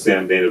doesn't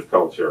understand Native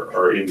culture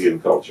or Indian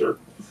culture.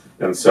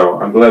 And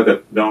so I'm glad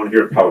that no one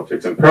here at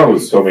Politics and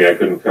Prose told me I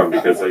couldn't come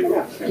because I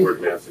used the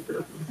word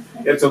massacre.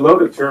 It's a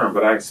loaded term,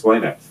 but I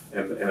explain it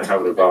and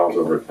how it evolves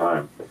over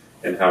time,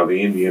 and how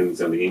the Indians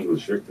and the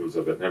English victims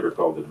of it never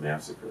called it a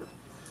massacre.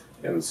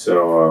 And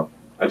so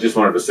I just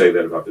wanted to say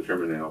that about the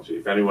terminology.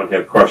 If anyone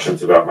had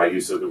questions about my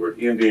use of the word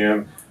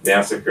Indian,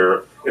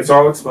 massacre, it's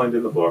all explained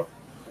in the book.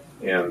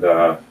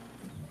 And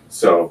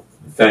so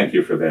thank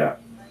you for that.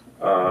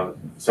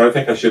 So I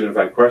think I should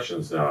invite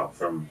questions now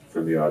from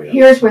the audience.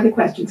 Here's where the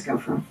questions come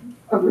from,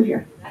 over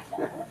here.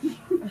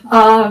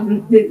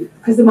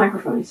 Because the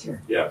microphone is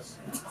here. Yes.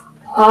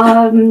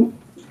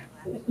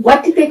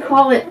 What did they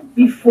call it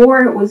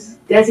before it was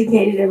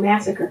designated a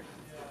massacre?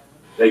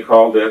 They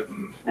called it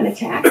An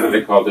attack?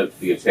 They called it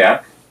the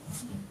attack,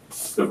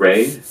 the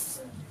raid.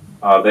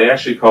 They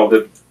actually called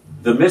it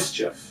the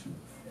mischief,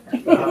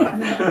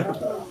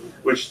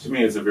 which to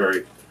me is a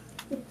very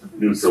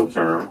neutral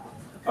term.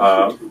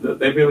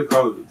 They really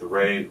called it the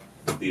raid,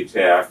 the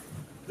attack,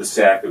 the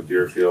sack of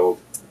Deerfield,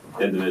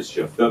 and the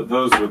mischief.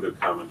 Those were the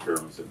common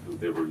terms that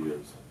they were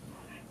used.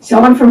 So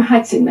I'm from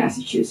Hudson,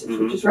 Massachusetts,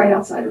 which is right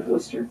outside of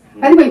Worcester.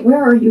 By the way,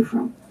 where are you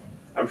from?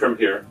 I'm from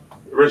here.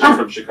 Originally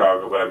from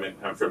Chicago, but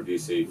I'm from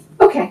D.C.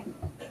 Okay.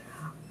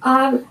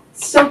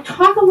 So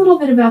talk a little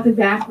bit about the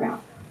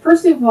background.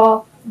 First of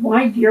all,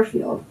 why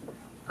Deerfield?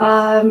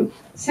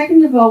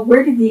 Second of all,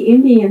 where did the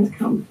Indians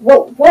come?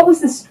 What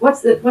was this?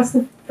 What's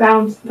the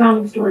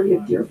founding story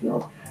of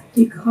Deerfield?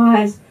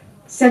 Because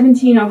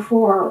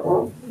 1704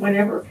 or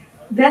whenever,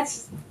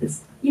 that's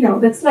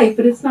late,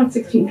 but it's not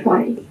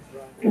 1620.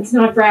 It's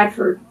not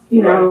Bradford,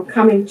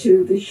 coming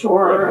to the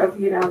shore of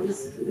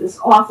this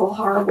awful,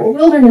 horrible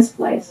wilderness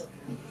place.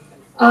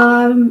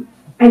 And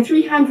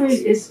 300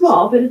 is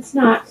small, but it's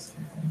not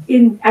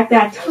at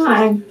that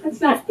time.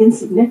 It's not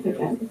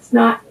insignificant. It's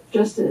not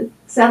just a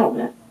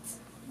settlement.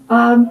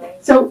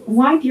 So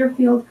why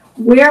Deerfield?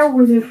 Where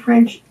were the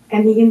French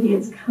and the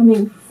Indians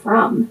coming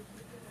from?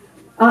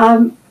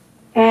 Why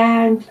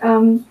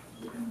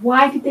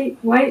did they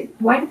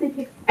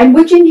pick? And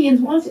which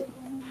Indians was it?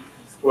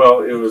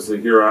 Well, it was the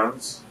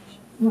Hurons,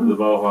 the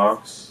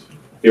Mohawks,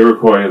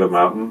 Iroquois of the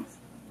mountain,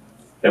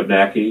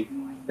 Abnaki,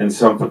 and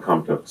some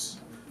Pocumtucks.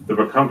 The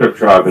Pocumtuck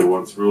tribe had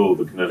once ruled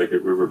the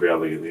Connecticut River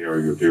Valley in the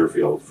area of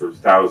Deerfield for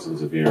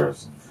thousands of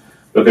years,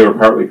 but they were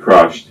partly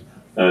crushed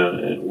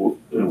in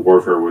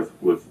warfare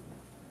with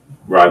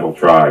rival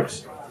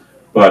tribes.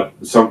 But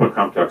some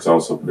Pocumtucks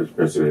also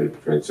participated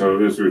in trade. So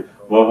it was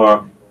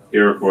Mohawk,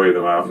 Iroquois of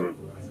the mountain,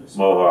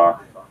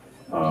 Mohawk,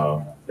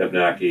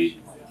 Abnaki,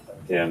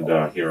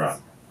 and Huron.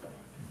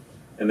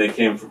 And they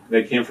came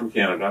from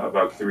Canada,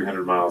 about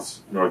 300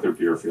 miles north of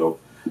Deerfield.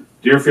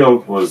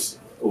 Deerfield was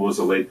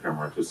a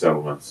latecomer to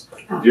settlements.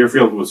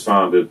 Deerfield was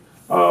founded.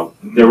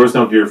 There was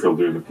no Deerfield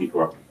during the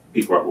Pequot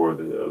War of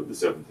the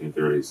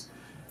 1730s.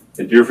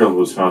 And Deerfield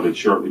was founded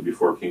shortly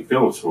before King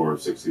Philip's War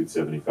of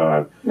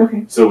 1675.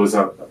 Okay. So it was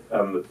on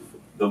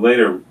the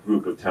later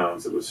group of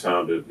towns that was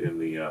founded in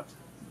the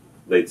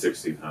late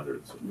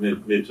 1600s,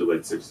 mid to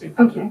late 1600s.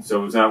 Okay. So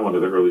it was not one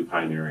of the early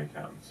pioneering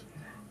towns.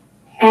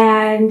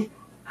 And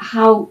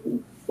how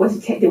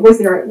was it? Was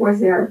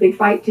there a big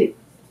fight to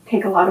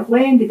take a lot of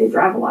land? Did they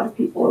drive a lot of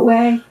people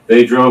away?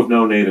 They drove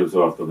no natives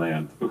off the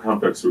land. The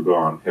Pocumtucks were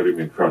gone, having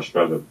been crushed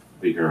by the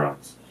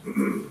Hurons.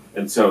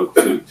 And so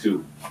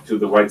to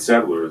the white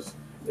settlers,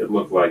 it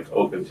looked like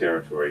open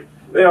territory.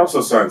 They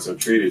also signed some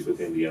treaties with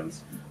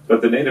Indians,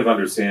 but the native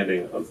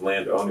understanding of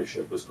land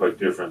ownership was quite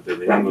different than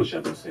the English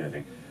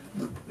understanding.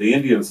 The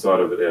Indians thought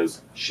of it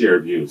as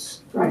shared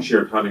use,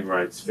 shared hunting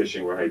rights,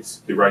 fishing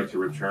rights, the right to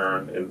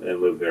return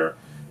and live there.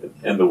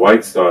 And the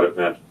whites thought it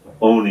meant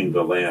owning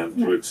the land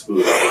to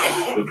exclude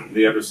others.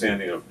 The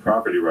understanding of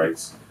property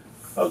rights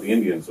of the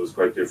Indians was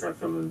quite different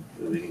from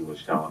the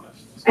English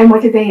colonists. And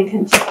what did they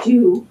intend to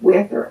do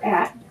with or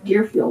at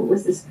Deerfield?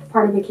 Was this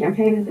part of the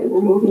campaign that they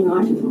were moving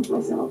on to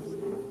themselves?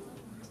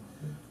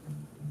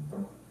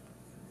 Or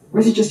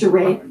was it just a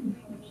raid?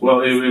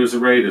 Well, it was a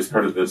raid as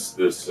part of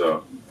this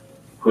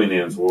Queen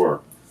Anne's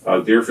War.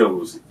 Deerfield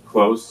was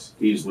close,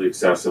 easily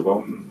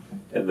accessible,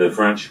 and the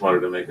French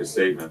wanted to make a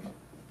statement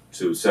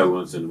to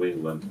settlements in New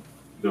England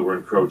that were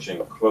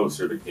encroaching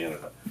closer to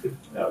Canada.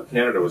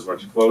 Canada was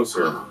much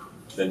closer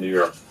than New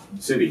York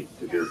City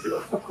to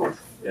Deerfield. Of course.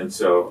 And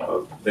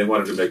so they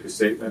wanted to make a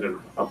statement and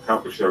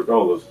accomplish their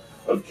goal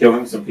of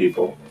killing some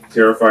people,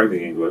 terrifying the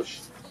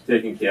English,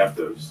 taking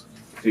captives,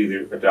 to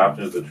either adopt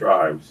into the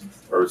tribes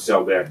or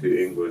sell back to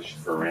the English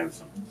for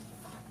ransom.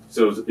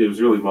 So it was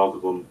really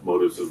multiple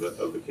motives of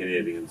the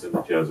Canadians and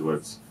the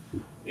Jesuits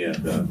and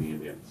the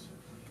Indians.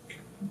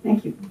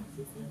 Thank you.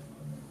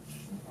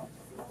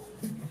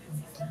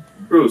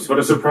 Bruce, what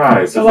a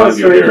surprise to Hello, find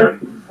you here.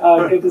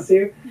 Good to see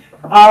you.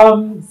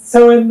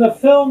 So in the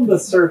film The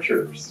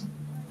Searchers,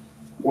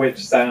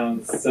 which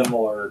sounds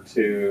similar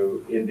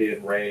to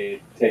Indian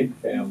Raid, Take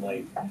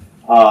Family,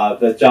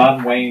 the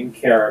John Wayne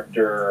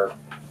character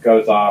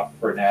goes off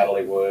for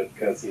Natalie Wood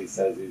because he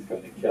says he's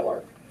going to kill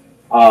her.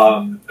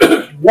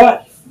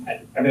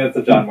 It's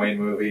a John Wayne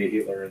movie,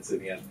 he learns in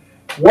the end.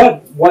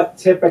 What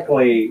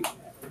typically,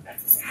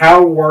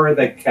 how were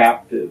the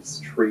captives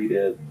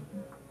treated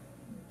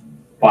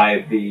by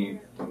the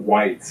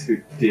whites who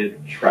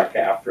did trek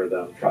after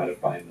them, try to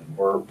find them?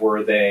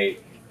 Were they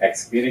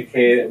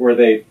excommunicated? Were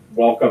they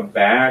welcomed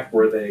back?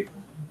 Were they?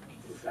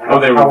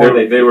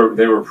 They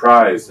were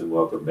prized and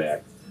welcomed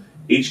back.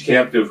 Each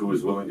captive who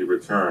was willing to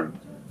return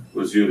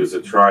was viewed as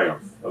a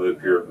triumph of the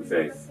Puritan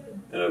faith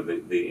and of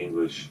the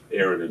English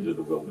errand into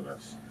the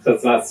wilderness. So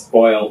it's not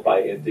spoiled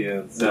by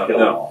Indians.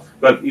 No.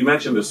 But you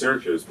mentioned the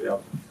Searchers.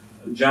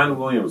 John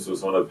Williams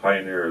was one of the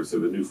pioneers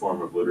of a new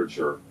form of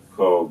literature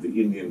called the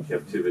Indian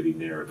captivity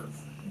narrative.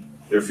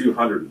 There are a few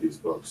hundred of these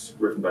books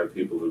written by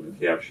people who've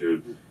been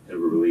captured and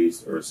were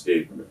released or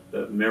escaped.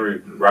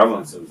 Mary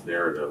Rowlandson's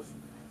narrative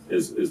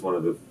is one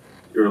of the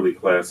early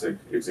classic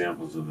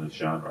examples of this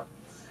genre.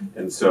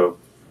 And so,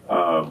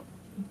 and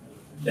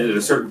at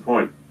a certain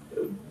point,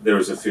 there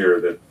was a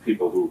fear that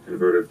people who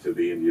converted to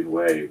the Indian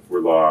way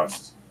were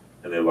lost,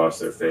 and they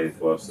lost their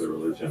faith, lost their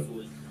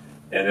religion.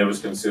 And it was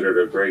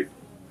considered a great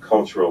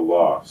cultural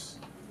loss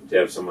to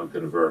have someone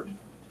convert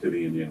to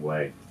the Indian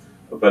way.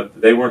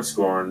 But they weren't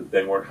scorned,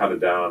 they weren't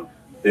hunted down,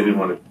 they didn't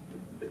want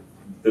to,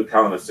 the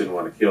colonists didn't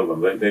want to kill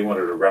them, they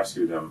wanted to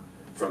rescue them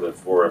from the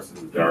forest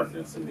and the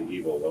darkness and the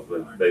evil of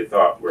what they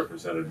thought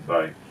represented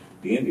by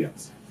the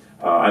Indians.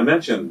 I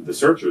mentioned the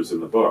searchers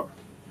in the book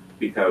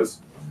because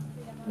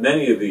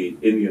many of the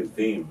Indian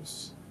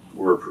themes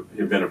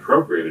have been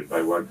appropriated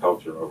by white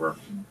culture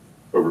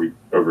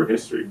over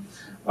history.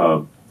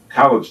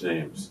 College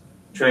names,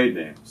 trade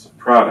names,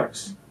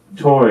 products,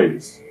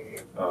 toys,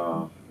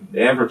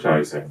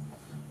 advertising.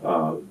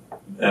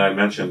 And I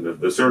mentioned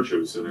the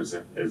searchers as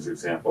an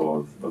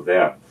example of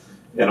that.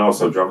 And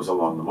also Drums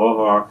Along the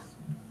Mohawk,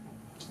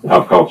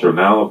 pop culture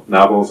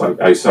novels.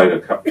 I cite a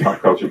pop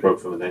culture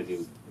book from the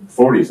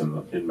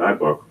 1940s in my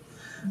book.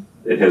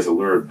 It has a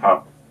lurid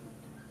pop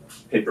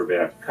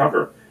paperback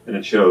cover, and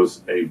it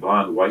shows a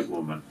blonde white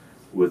woman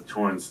with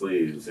torn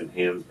sleeves and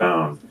hands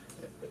bound.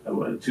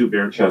 Two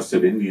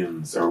bare-chested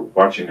Indians are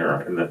watching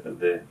her, and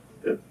the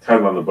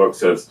title on the book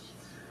says,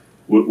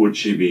 would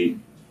she be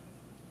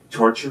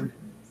tortured,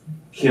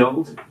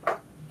 killed,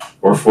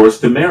 or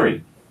forced to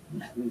marry?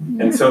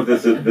 And so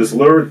this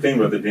lurid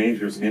theme of the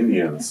dangerous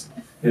Indians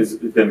has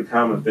been a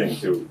common thing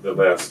through the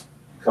last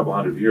couple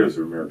hundred years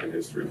of American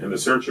history. And The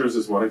Searchers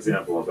is one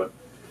example of it.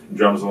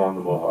 Drums Along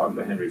the Mohawk,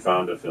 the Henry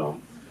Fonda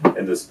film.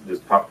 And this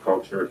pop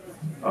culture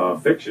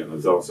fiction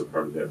is also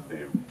part of that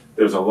theme.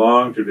 There's a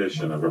long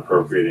tradition of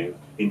appropriating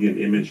Indian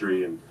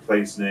imagery and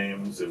place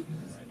names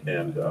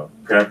and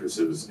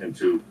practices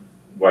into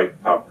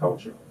white pop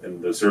culture.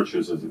 And The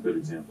Searchers is a good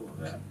example of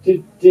that.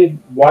 Did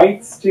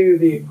whites do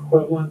the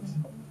equivalent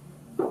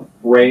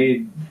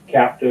raid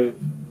captive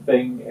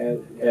thing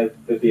as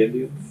the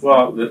Indians?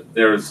 Well,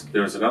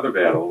 there's another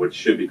battle which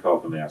should be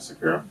called the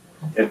massacre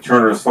at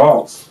Turner's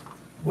Falls,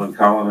 when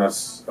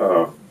colonists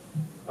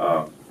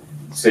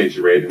staged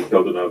a raid and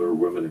killed another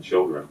women and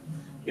children.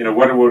 You know,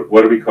 what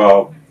do we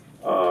call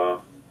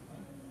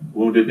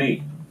Wounded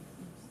Knee?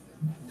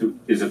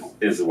 Is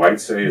the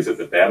whites say, is it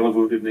the Battle of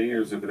Wounded Knee,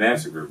 or is it the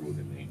Massacre of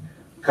Wounded Knee?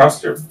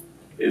 Custer,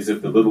 is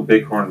it the Little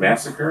Bighorn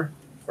Massacre,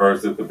 or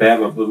is it the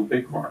Battle of Little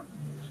Bighorn?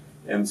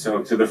 And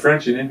so to the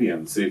French and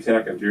Indians, the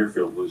attack on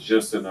Deerfield was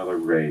just another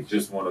raid,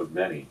 just one of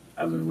many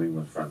on the New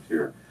England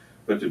frontier.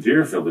 But to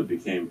Deerfield, it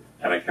became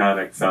an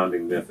iconic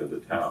founding myth of the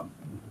town.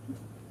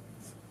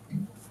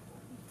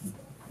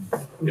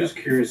 I'm just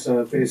curious,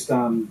 based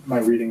on my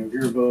reading of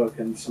your book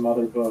and some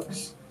other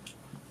books,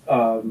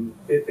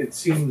 it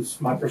seems,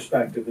 my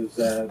perspective is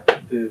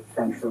that the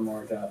French were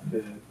more adept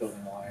at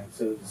building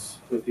alliances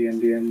with the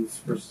Indians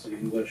versus the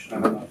English. I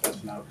don't know if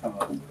that's an outcome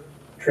of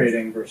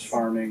trading versus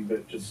farming,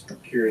 but just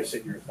curious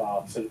at your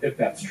thoughts, if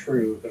that's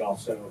true, but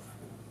also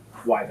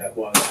why that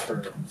was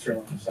for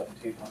certainly the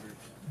 1700s.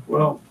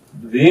 Well,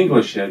 the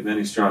English had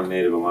many strong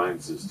native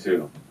alliances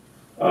too,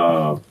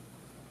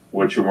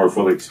 which were more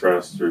fully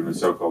expressed during the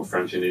so-called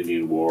French and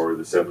Indian War,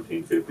 the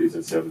 1750s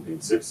and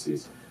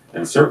 1760s,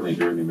 and certainly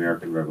during the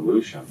American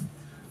Revolution.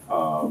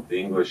 The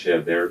English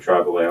had their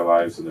tribal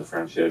allies and the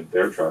French had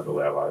their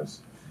tribal allies.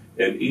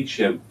 And each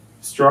had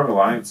strong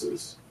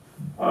alliances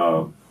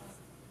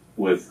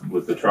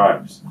with the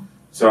tribes.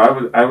 So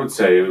I would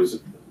say it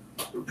was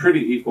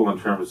pretty equal in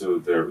terms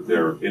of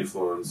their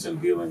influence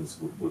and dealings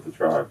with the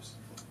tribes.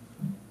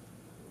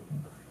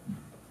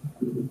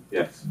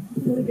 Yes.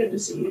 Really good to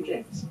see you,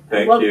 James.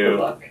 Thank I love you. the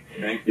book.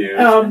 Thank you.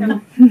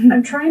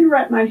 I'm trying to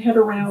wrap my head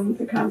around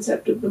the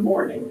concept of the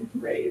morning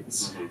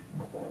raids. Mhm.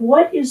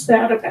 What is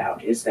that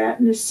about? Is that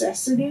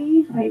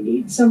necessity? I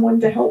need someone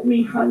to help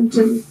me hunt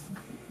and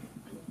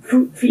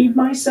feed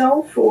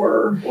myself,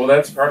 or? Well,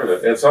 that's part of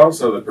it. It's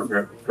also the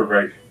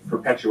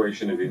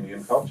perpetuation of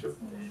Indian culture.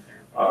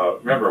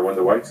 Remember, when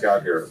the whites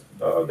got here,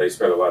 they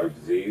spread a lot of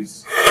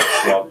disease,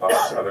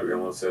 smallpox, other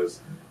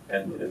illnesses,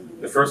 and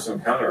the first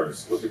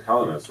encounters with the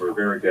colonists were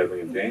very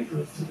deadly and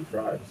dangerous to the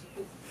tribes,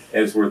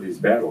 as were these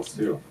battles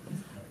too.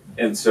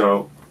 And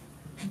so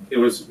it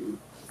was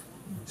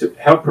to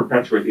help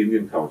perpetuate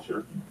Indian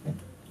culture,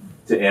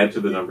 to add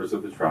to the numbers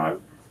of the tribe,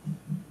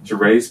 to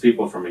raise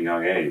people from a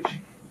young age.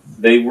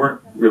 They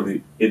weren't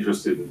really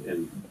interested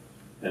in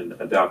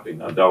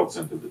adopting adults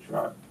into the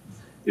tribe.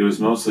 It was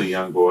mostly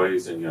young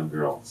boys and young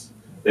girls.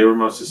 They were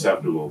most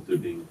susceptible to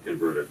being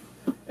converted.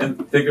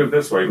 And think of it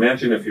this way.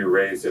 Imagine if you're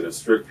raised in a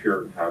strict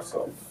Puritan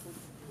household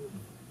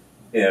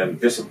and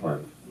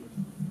disciplined.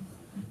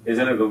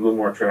 Isn't it a little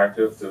more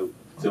attractive to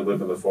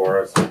live in the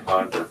forest and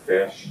hunt or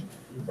fish,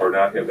 or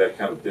not have that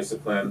kind of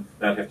discipline,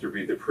 not have to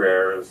read the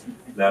prayers,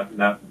 not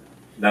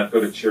go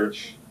to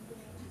church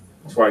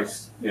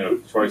twice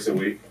a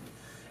week?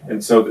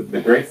 And so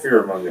the great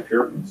fear among the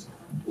Puritans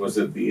was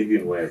that the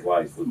Indian way of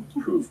life would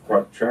prove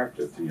quite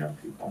attractive to young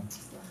people.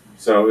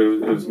 So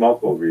it was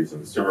multiple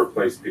reasons: to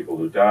replace people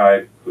who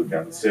died, who'd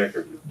gotten sick,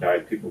 or who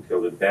died, people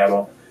killed in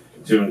battle,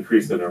 to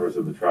increase the numbers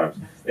of the tribes.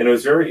 And it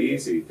was very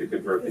easy to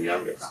convert the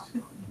youngest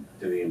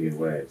to the Indian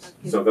ways.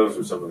 So those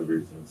were some of the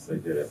reasons they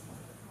did it.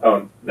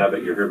 Oh, now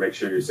that you're here, make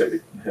sure you say to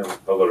him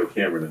hello to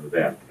Cameron in the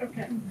back.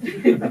 Okay.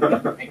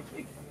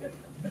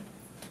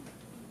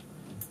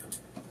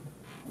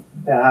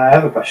 I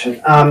have a question.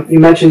 You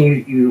mentioned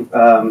you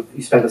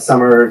spent a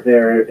summer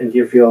there in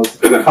Deerfield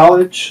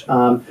College.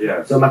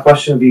 Yes. So my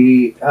question would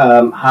be,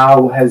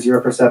 how has your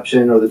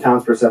perception or the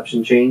town's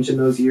perception changed in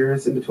those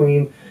years in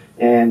between?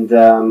 And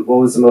what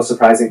was the most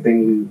surprising thing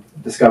you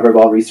discovered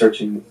while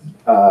researching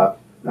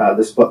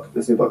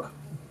this new book?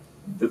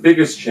 The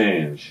biggest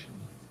change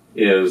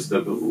is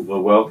the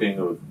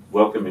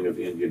welcoming of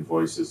Indian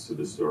voices to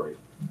the story.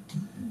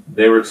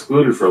 They were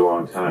excluded for a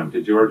long time.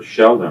 To George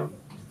Sheldon,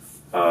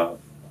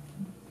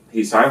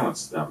 he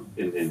silenced them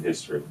in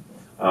history.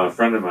 A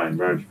friend of mine,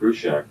 Raj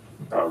Bruchak,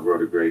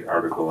 wrote a great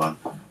article on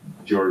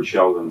George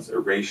Sheldon's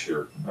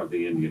erasure of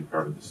the Indian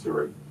part of the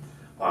story.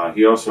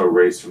 He also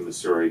erased from the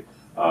story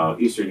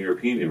Eastern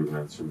European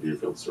immigrants from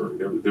Deerfield story.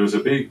 There was a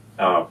big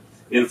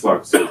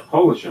influx of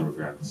Polish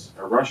immigrants,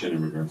 or Russian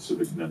immigrants to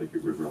the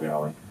Connecticut River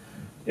Valley,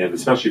 and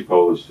especially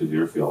Polish to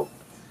Deerfield.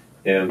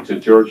 And to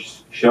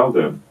George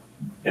Sheldon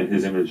and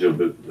his image of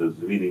the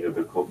meaning of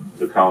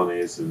the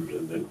colonies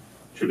and the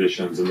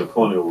traditions and the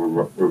colonial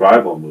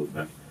revival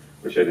movement,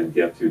 which I didn't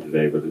get to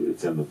today, but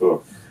it's in the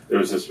book. There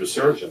was this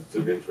resurgence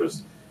of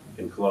interest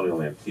in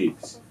colonial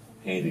antiques,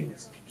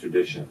 paintings,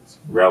 traditions,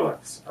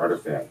 relics,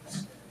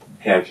 artifacts,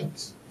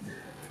 pageants.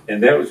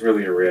 And that was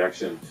really a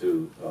reaction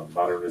to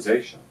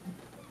modernization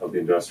of the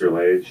industrial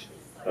age,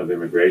 of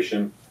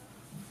immigration.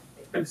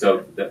 And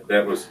so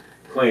that was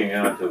clinging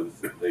on to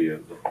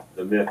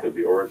the myth of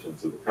the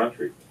origins of the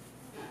country.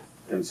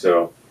 And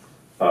so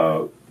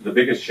the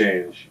biggest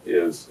change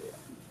is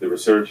the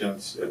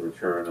resurgence and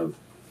return of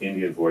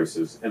Indian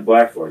voices and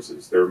black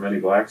voices. There are many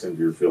blacks in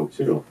Deerfield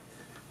too.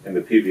 And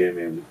the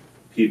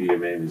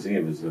PVMA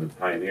Museum has been a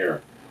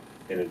pioneer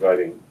in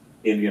inviting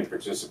Indian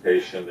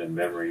participation in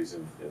memories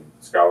and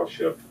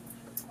scholarship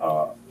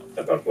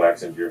about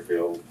blacks in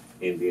Deerfield,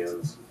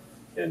 Indians,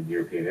 and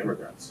European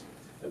immigrants.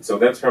 And so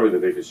that's probably the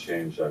biggest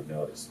change I've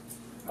noticed.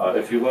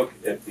 If you look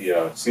at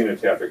the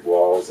cenotaphic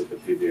walls at the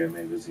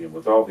PVMA Museum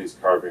with all these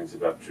carvings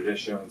about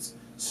traditions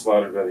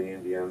slaughtered by the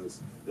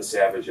Indians, the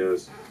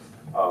savages,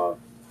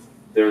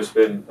 there's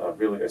been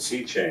really a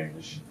sea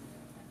change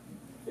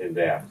in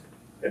that.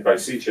 And by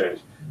sea change,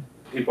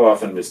 people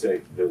often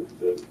mistake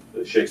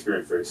the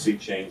Shakespearean phrase sea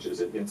change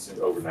as an instant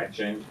overnight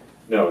change.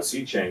 No, a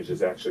sea change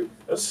is actually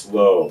a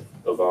slow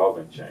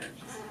evolving change.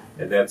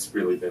 And that's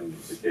really been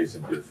the case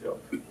in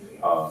Deerfield.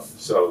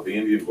 So the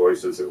Indian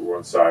voices that were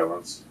once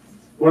silenced,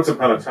 once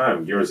upon a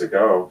time, years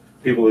ago,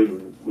 people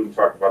even wouldn't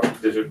talk about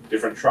the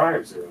different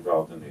tribes that were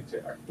involved in the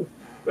attack.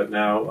 But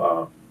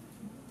now,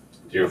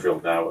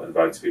 Deerfield now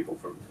invites people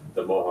from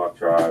the Mohawk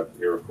tribe,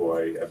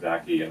 Iroquois,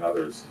 Abenaki, and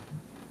others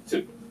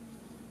to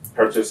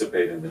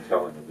participate in the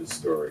telling of this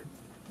story.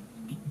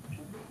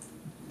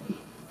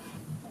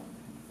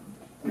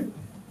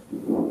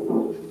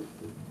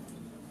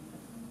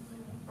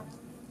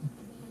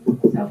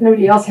 So if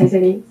nobody else has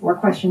any more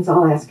questions,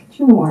 I'll ask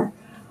two more.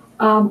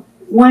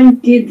 One,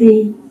 did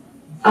the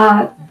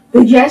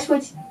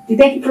Jesuits, did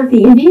they convert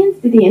the Indians?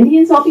 Did the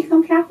Indians all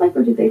become Catholic,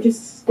 or did they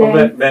just stay?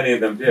 Well, many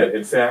of them did.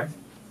 In fact,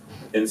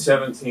 in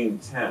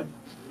 1710,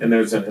 and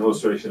there's an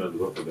illustration in the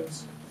book of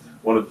this,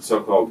 one of the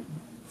so-called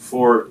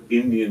 4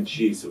 Indian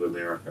chiefs of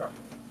America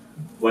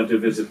went to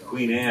visit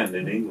Queen Anne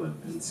in England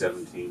in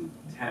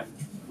 1710.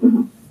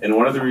 Mm-hmm. And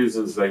one of the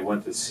reasons they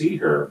went to see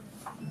her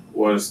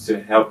was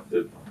to help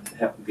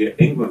get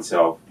England's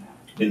help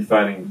in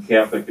fighting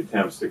Catholic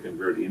attempts to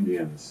convert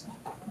Indians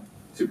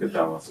to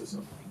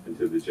Catholicism and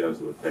to the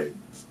Jesuit faith.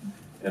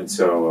 And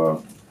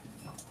so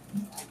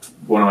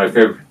one of my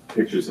favorite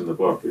pictures in the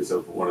book is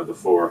of one of the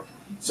 4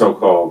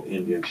 so-called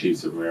Indian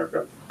chiefs of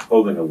America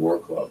holding a war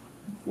club,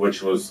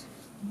 which was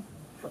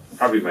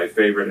probably my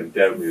favorite and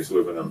deadliest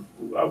weapon on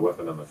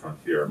the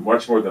frontier,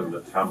 much more than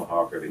the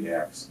tomahawk or the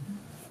axe.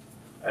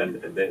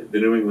 And the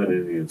New England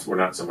Indians were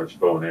not so much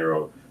bow and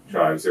arrow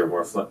tribes; they were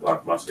more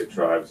flintlock musket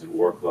tribes and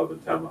war club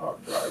and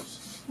tomahawk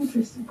tribes.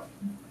 Interesting.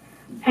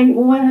 And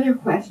one other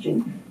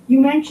question: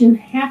 you mentioned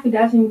half a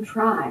dozen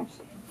tribes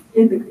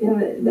in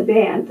the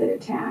band that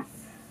attacked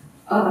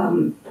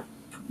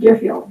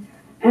Deerfield,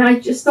 and I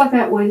just thought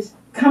that was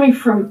coming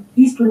from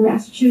eastern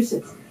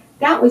Massachusetts.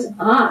 That was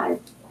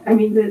odd. I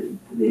mean,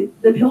 the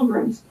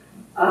Pilgrims,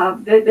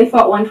 they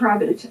fought one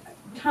tribe at a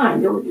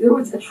time. There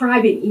was a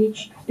tribe in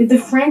each. Did the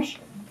French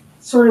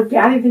sort of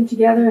gather them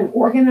together and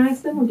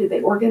organize them, or did they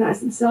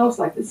organize themselves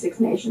like the Six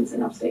Nations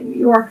in upstate New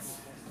York,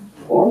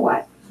 or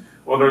what?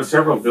 Well, there are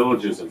several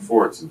villages and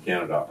forts in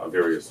Canada of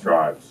various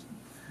tribes,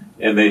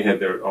 and they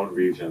had their own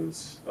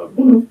regions of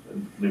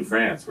New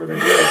France where they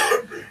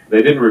lived.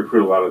 They didn't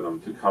recruit a lot of them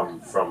to come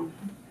from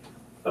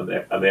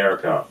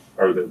America,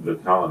 or the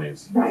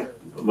colonies. Right.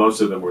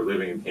 Most of them were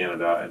living in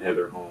Canada and had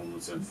their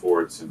homes and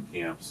forts and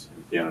camps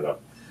in Canada.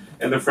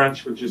 And the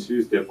French would just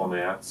use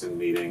diplomats and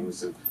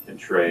meetings and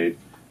trade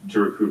to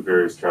recruit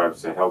various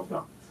tribes to help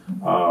them.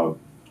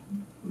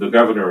 The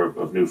governor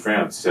of New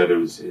France said it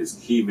was his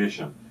key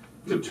mission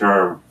to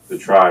turn the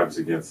tribes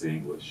against the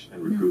English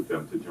and recruit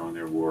them to join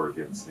their war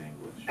against the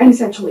English. And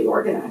essentially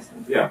organize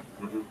them. Yeah.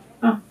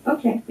 Oh,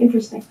 okay,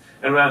 interesting.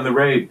 And on the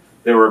raid,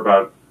 there were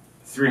about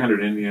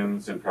 300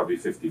 Indians and probably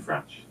 50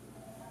 French.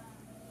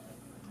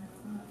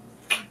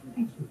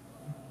 Thank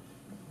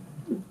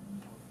you.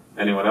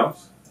 Anyone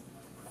else?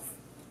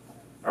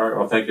 All right,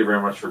 well, thank you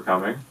very much for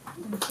coming.